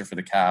starting pitcher for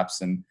the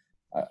Caps, and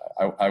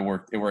it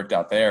worked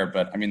out there.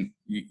 But I mean,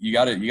 you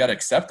got to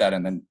accept that.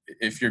 And then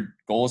if your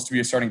goal is to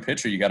be a starting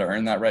pitcher, you got to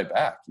earn that right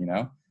back,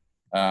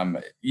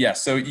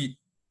 So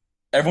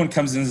everyone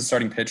comes in as a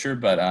starting pitcher,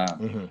 but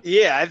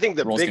yeah, I think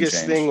the roles can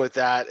biggest change. thing with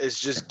that is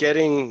just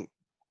getting.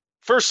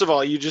 First of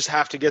all, you just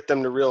have to get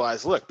them to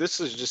realize, look, this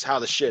is just how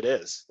the shit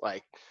is.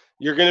 Like,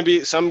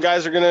 some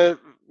guys are going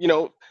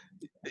to,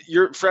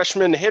 your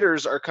freshman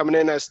hitters are coming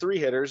in as 3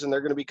 hitters, and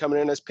they're going to be coming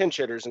in as pinch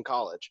hitters in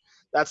college.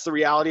 That's the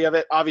reality of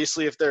it.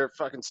 Obviously, if they're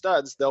fucking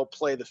studs, they'll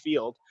play the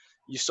field.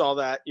 You saw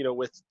that,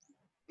 with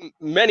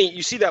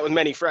you see that with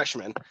many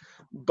freshmen.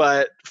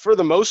 But for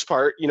the most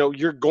part,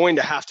 you're going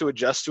to have to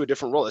adjust to a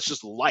different role. It's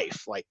just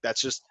life. Like,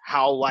 that's just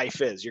how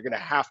life is. You're going to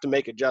have to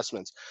make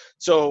adjustments.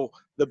 So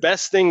the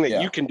best thing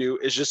that you can do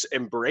is just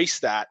embrace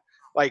that.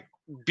 Like,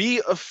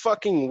 be a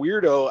fucking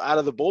weirdo out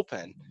of the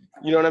bullpen.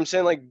 You know what I'm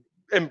saying? Like,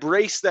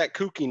 embrace that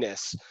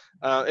kookiness.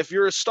 If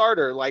you're a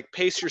starter, like,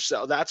 pace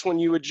yourself. That's when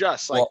you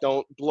adjust. Like,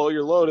 don't blow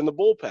your load in the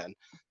bullpen.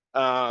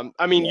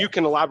 You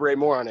can elaborate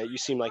more on it. You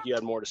seem like you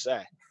had more to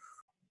say.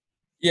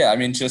 Yeah, I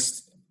mean,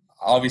 just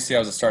obviously I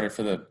was a starter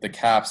for the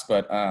Caps,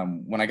 but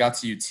when I got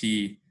to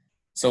UT,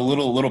 so a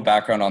little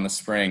background on the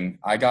spring,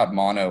 I got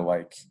mono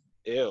like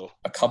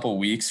a couple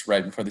weeks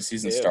right before the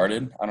season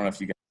started. I don't know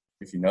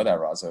if you know that,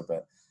 Razzo,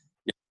 but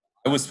yeah,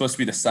 I was supposed to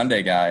be the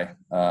Sunday guy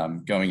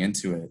going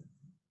into it.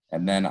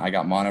 And then I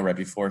got mono right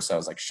before, so I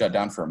was like shut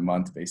down for a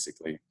month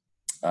basically.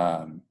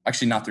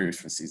 Actually, not 3 weeks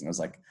for the season. It was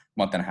like a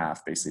month and a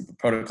half basically. The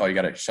protocol, you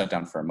got to shut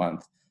down for a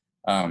month.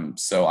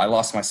 So I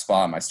lost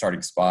my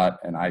starting spot,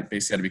 and I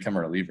basically had to become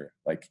a reliever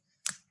like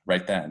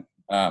right then.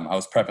 I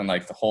was prepping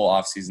like the whole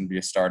off season to be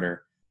a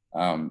starter.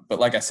 But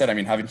like I said, I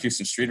mean, having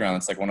Houston Street around,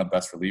 it's like one of the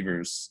best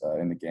relievers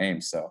in the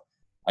game. So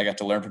I got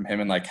to learn from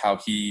him and like how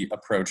he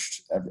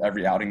approached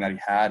every outing that he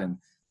had and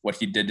what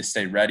he did to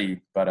stay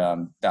ready. But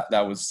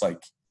that was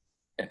like,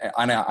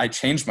 and I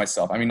changed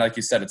myself. I mean, like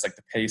you said, it's like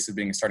the pace of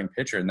being a starting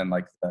pitcher, and then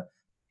like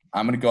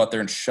I'm going to go out there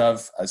and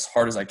shove as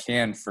hard as I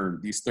can for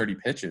these 30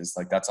 pitches.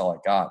 Like that's all I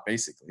got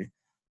basically.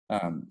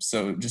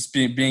 So just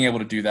being able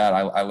to do that,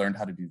 I learned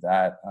how to do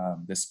that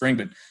this spring.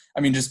 But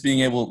I mean, just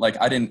being able, like,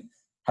 I didn't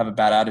have a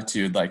bad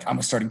attitude. Like, I'm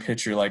a starting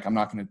pitcher. Like, I'm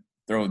not going to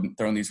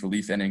throw in these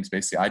relief innings.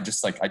 Basically,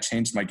 I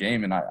changed my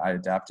game, and I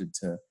adapted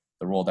to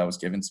the role that was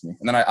given to me.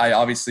 And then I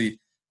obviously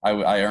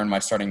earned my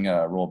starting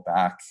role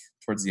back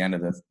towards the end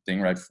of the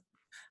thing. Right,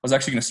 I was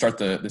actually going to start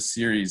the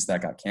series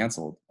that got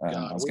canceled.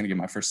 I was going to get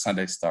my first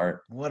Sunday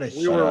start. What a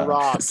we were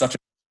robbed. Such a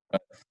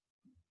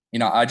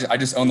I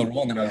just owned the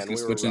role, and then I was going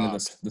to switch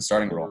into the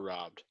starting role. We were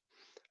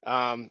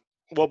robbed.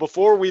 Well,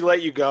 before we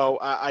let you go,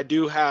 I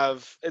do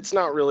have – it's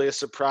not really a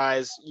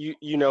surprise.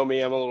 You know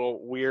me. I'm a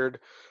little weird.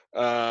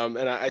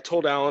 And I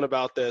told Alan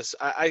about this.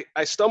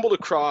 I stumbled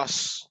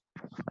across,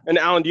 and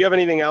Alan, do you have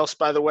anything else,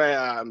 by the way?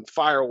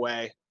 Fire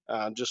away.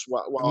 Just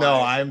while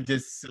No, I'm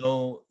just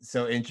so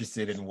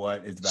interested in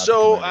what is about to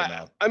So, come out of your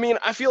mouth. I mean,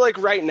 I feel like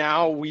right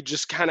now we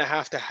just kind of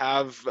have to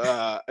have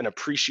an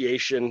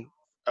appreciation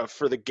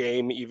for the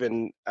game,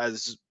 even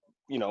as,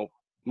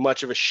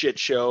 much of a shit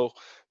show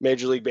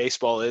Major League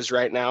Baseball is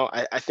right now.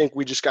 I think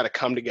we just got to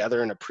come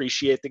together and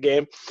appreciate the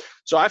game.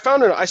 So I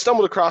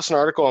stumbled across an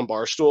article on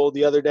Barstool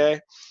the other day,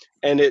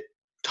 and it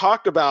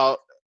talked about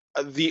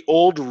the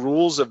old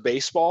rules of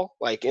baseball,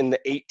 like in the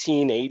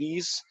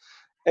 1880s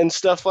and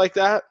stuff like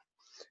that.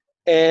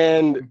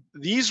 And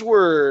these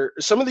were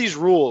some of these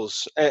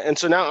rules. And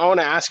so now I want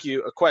to ask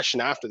you a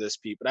question after this,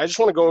 Pete, but I just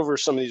want to go over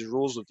some of these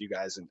rules with you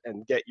guys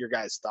and get your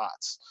guys'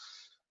 thoughts.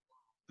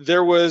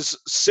 There was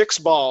 6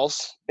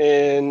 balls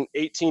in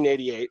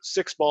 1888.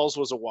 6 balls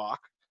was a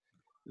walk.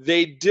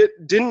 They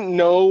didn't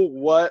know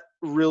what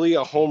really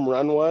a home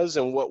run was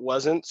and what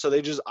wasn't, so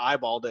they just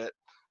eyeballed it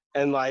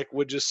and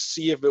would just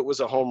see if it was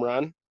a home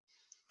run.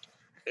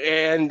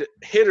 And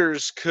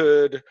hitters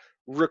could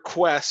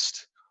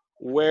request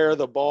where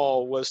the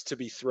ball was to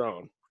be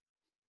thrown,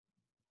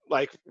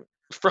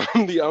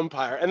 from the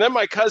umpire. And then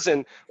my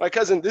cousin,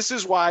 this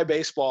is why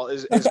baseball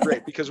is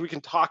great, because we can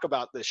talk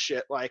about this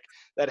shit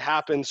that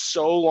happened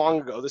so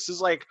long ago. This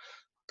is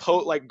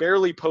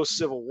barely post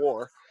Civil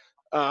War.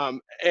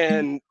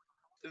 And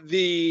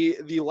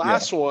the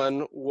last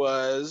one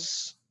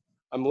was,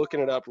 I'm looking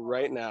it up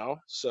right now,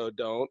 so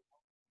don't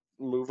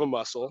move a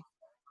muscle.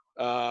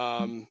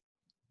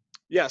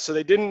 So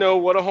they didn't know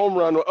what a home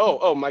run was.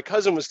 Oh, my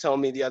cousin was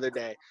telling me the other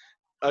day,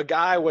 a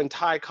guy, when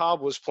Ty Cobb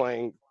was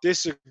playing,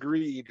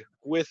 disagreed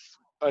with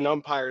an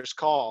umpire's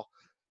call.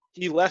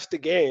 He left the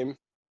game.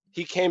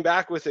 He came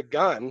back with a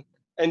gun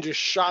and just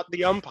shot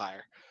the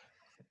umpire.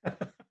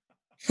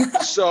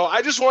 So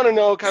I just want to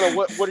know kind of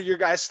what are your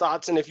guys'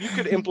 thoughts, and if you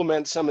could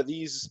implement some of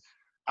these.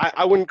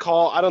 I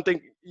don't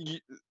think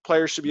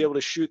players should be able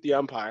to shoot the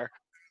umpire,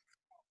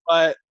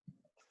 but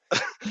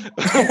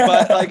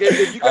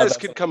if you guys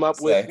could come up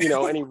with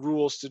any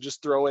rules to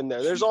just throw in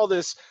there. There's all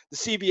this, the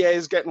CBA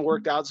is getting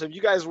worked out, so if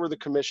you guys were the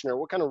commissioner,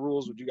 what kind of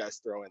rules would you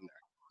guys throw in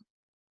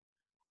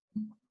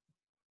there?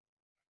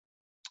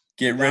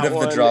 Get rid of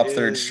the drop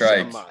third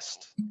strike. A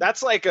must.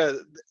 That's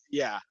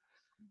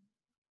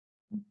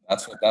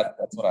that's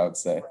what I would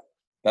say.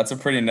 That's a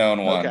pretty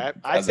known one. Okay.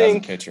 As a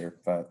pitcher,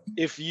 but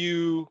if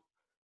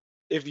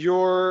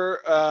you're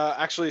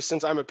actually,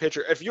 since I'm a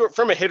pitcher, if you're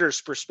from a hitter's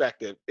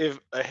perspective, if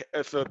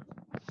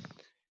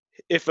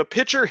a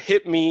pitcher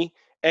hit me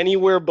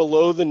anywhere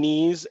below the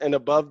knees and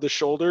above the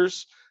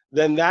shoulders,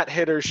 then that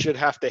hitter should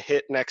have to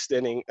hit next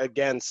inning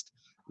against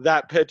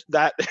that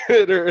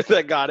hitter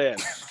that got in.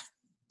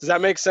 Does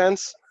that make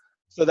sense?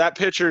 So that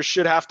pitcher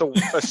should have to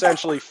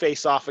essentially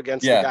face off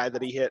against the guy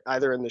that he hit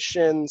either in the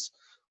shins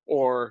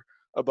or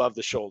above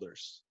the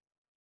shoulders.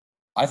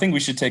 I think we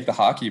should take the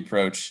hockey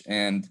approach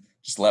and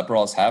just let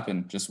brawls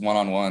happen, just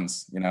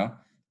one-on-ones,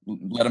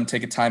 let them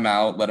take a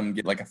timeout, let them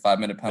get a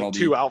 5-minute penalty,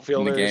 2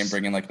 outfielders in the game,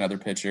 bring in another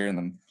pitcher, and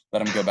then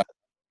let them go back.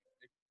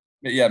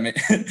 Yeah,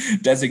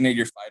 designate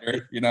your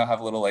fighter, have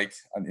a little in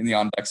the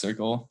on-deck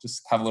circle,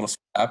 just have a little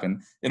scrap,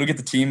 and it'll get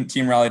the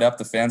team rallied up.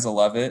 The fans will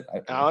love it. I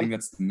think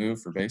that's the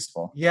move for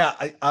baseball. Yeah,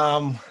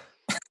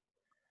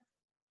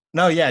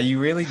 no, yeah, you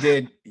really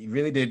did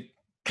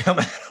come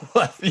out of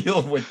left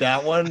field with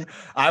that one.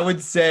 I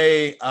would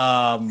say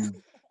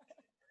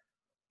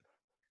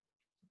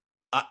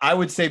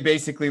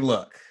basically,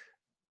 look,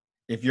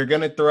 if you're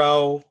gonna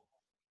throw,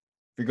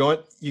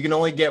 you can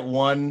only get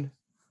one,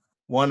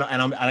 and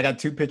I got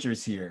 2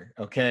 pitchers here.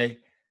 Okay,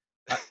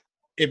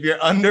 if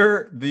you're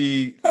under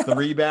the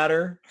 3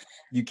 batter,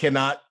 you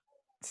cannot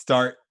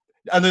start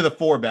under the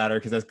 4 batter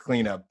because that's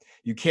cleanup.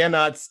 You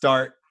cannot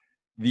start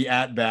the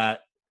at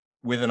bat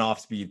with an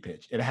off-speed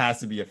pitch. It has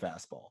to be a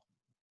fastball.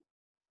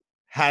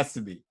 Has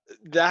to be.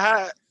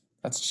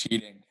 That's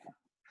cheating.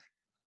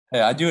 Hey,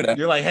 I do it.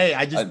 You're like, hey,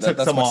 I just took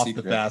some off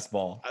the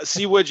fastball.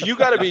 See, what you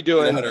got to be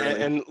doing,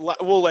 and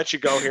we'll let you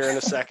go here in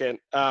a second.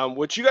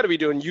 What you got to be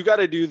doing, you got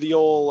to do the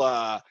old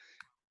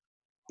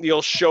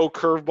show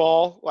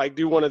curveball.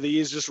 Do one of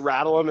these, just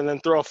rattle them, and then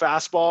throw a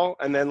fastball,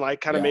 and then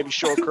maybe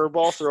show a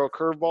curveball, throw a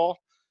curveball.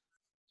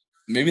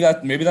 Maybe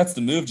that's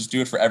the move. Just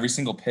do it for every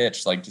single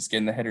pitch. Just get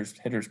in the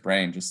hitter's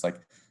brain. Just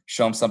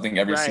show him something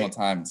every single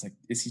time. It's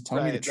is he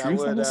telling me the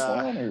truth on this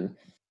one?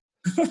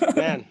 Or?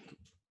 Man.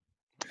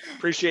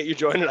 Appreciate you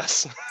joining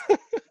us.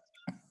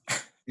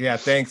 Yeah,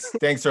 thanks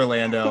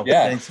Orlando.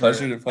 Yeah, thanks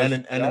pleasure.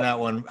 Ending that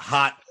one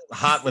hot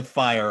with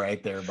fire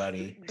right there,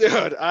 buddy.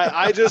 Dude,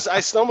 I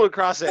stumbled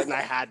across it and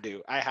I had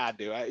to.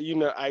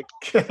 I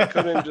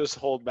couldn't just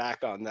hold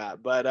back on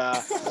that. But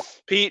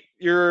Pete,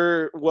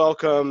 you're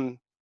welcome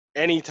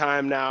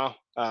anytime now,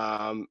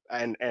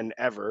 and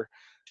ever.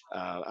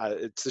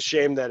 It's a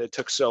shame that it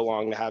took so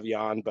long to have you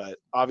on, but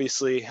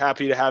obviously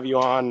happy to have you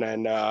on,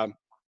 and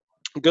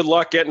good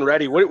luck getting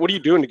ready. What are you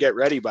doing to get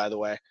ready, by the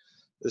way,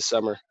 this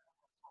summer?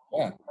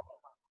 Yeah,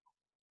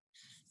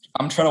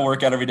 I'm trying to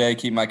work out every day,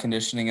 keep my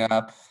conditioning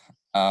up.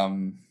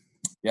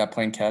 Yeah,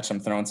 playing catch. I'm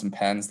throwing some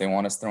pens. They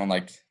want us throwing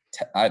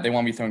they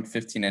want me throwing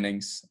 15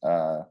 innings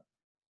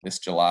this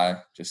July.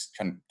 Just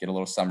kind of get a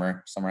little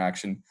summer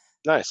action.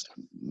 Nice.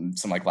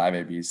 Some like live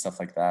ABs, stuff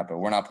like that. But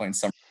we're not playing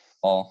summer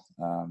ball.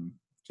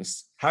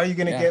 Just how are you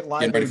going to get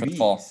live ready ABs? For the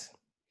fall?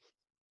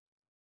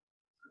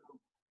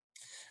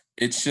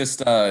 It's just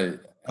that's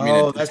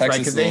right,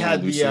 because they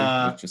had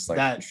the just like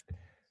that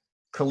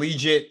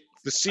collegiate,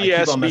 the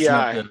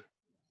CSBI.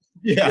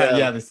 The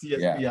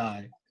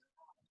CSBI.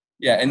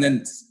 Yeah, and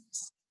then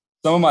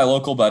some of my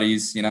local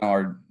buddies,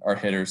 are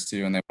hitters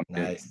too, and they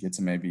want to get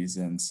some ABs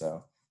in,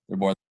 so they're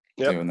more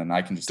too, and then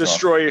I can just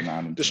destroy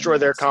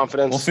their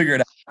confidence. We'll figure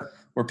it out.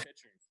 We're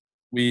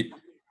pitchers.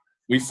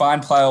 We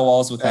find plyo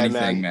walls with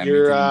anything, man.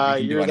 You're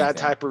that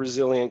type of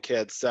resilient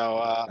kid.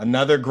 So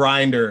another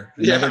grinder,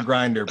 Pete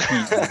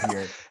is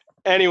here.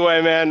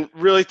 Anyway, man,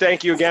 really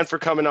thank you again for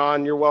coming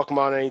on. You're welcome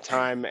on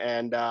anytime,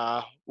 and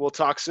we'll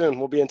talk soon.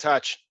 We'll be in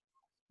touch.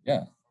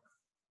 Yeah.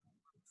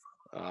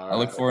 I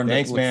look forward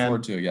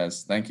to it,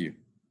 guys. Thank you.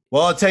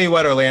 Well, I'll tell you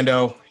what,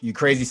 Orlando, you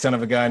crazy son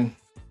of a gun.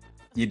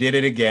 You did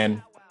it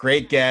again.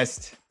 Great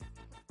guest.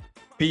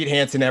 Pete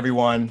Hansen,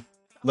 everyone.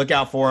 Look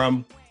out for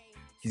him.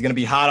 He's going to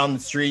be hot on the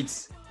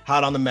streets,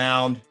 hot on the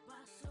mound.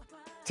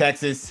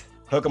 Texas,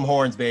 hook 'em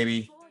horns,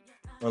 baby.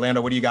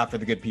 Orlando, what do you got for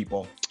the good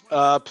people?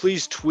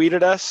 Please tweet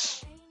at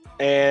us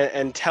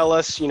and tell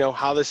us,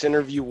 how this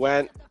interview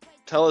went.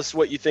 Tell us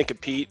what you think of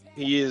Pete.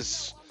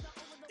 He's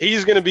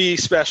going to be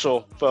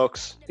special,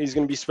 folks. He's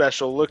going to be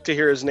special. Look to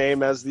hear his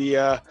name as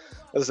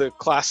a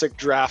classic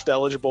draft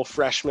eligible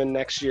freshman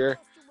next year,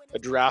 a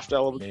draft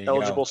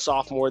eligible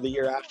sophomore the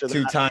year after that.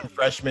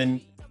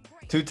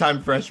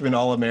 Two-time freshman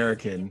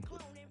All-American.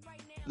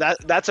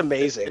 That's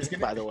amazing,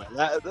 by the way.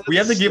 We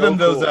have to give him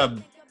those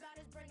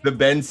the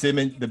Ben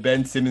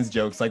Simmons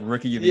jokes, like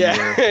rookie of the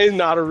year. Yeah,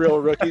 not a real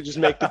rookie. Just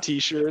make the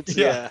T-shirts.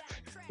 Yeah,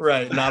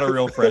 right. Not a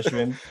real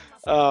freshman.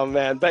 Oh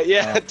man, but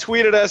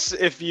tweet at us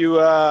if you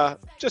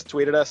just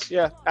tweet at us.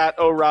 Yeah, at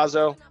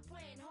Orazo.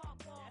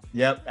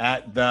 Yep,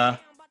 at the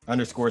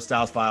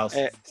 _Styles Files.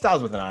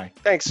 Styles with an I.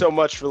 Thanks so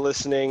much for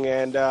listening,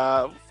 and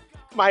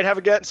might have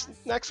a guest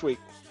next week.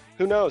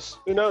 Who knows?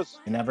 You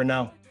never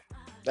know.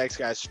 Thanks,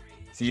 guys.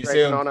 See you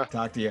soon.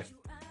 Talk to you.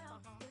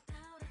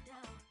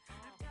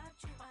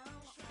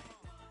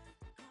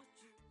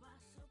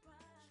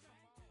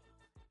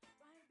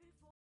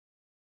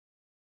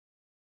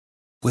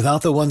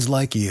 Without the ones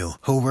like you,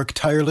 who work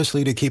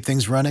tirelessly to keep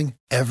things running,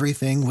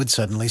 everything would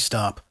suddenly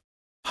stop.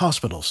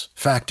 Hospitals,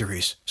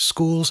 factories,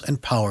 schools,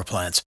 and power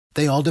plants,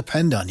 they all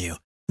depend on you.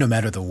 No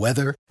matter the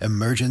weather,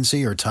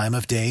 emergency, or time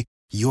of day,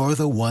 you're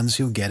the ones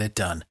who get it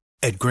done.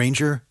 At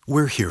Grainger,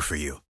 we're here for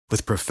you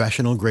with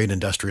professional-grade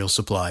industrial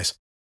supplies.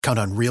 Count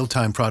on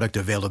real-time product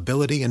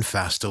availability and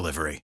fast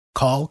delivery.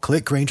 Call,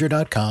 click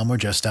Grainger.com, or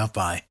just stop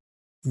by.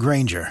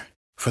 Grainger,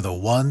 for the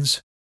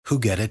ones who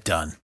get it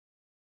done.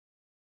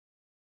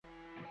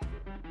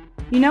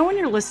 You know when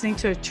you're listening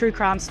to a true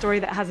crime story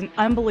that has an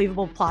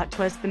unbelievable plot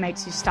twist that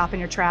makes you stop in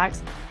your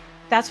tracks?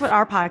 That's what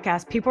our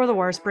podcast, People Are the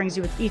Worst, brings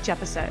you with each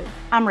episode.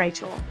 I'm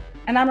Rachel.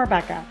 And I'm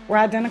Rebecca. We're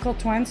identical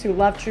twins who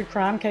love true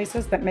crime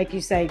cases that make you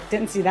say,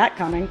 didn't see that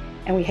coming,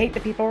 and we hate the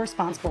people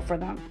responsible for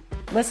them.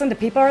 Listen to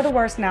People Are the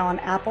Worst now on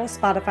Apple,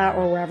 Spotify,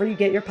 or wherever you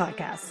get your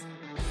podcasts.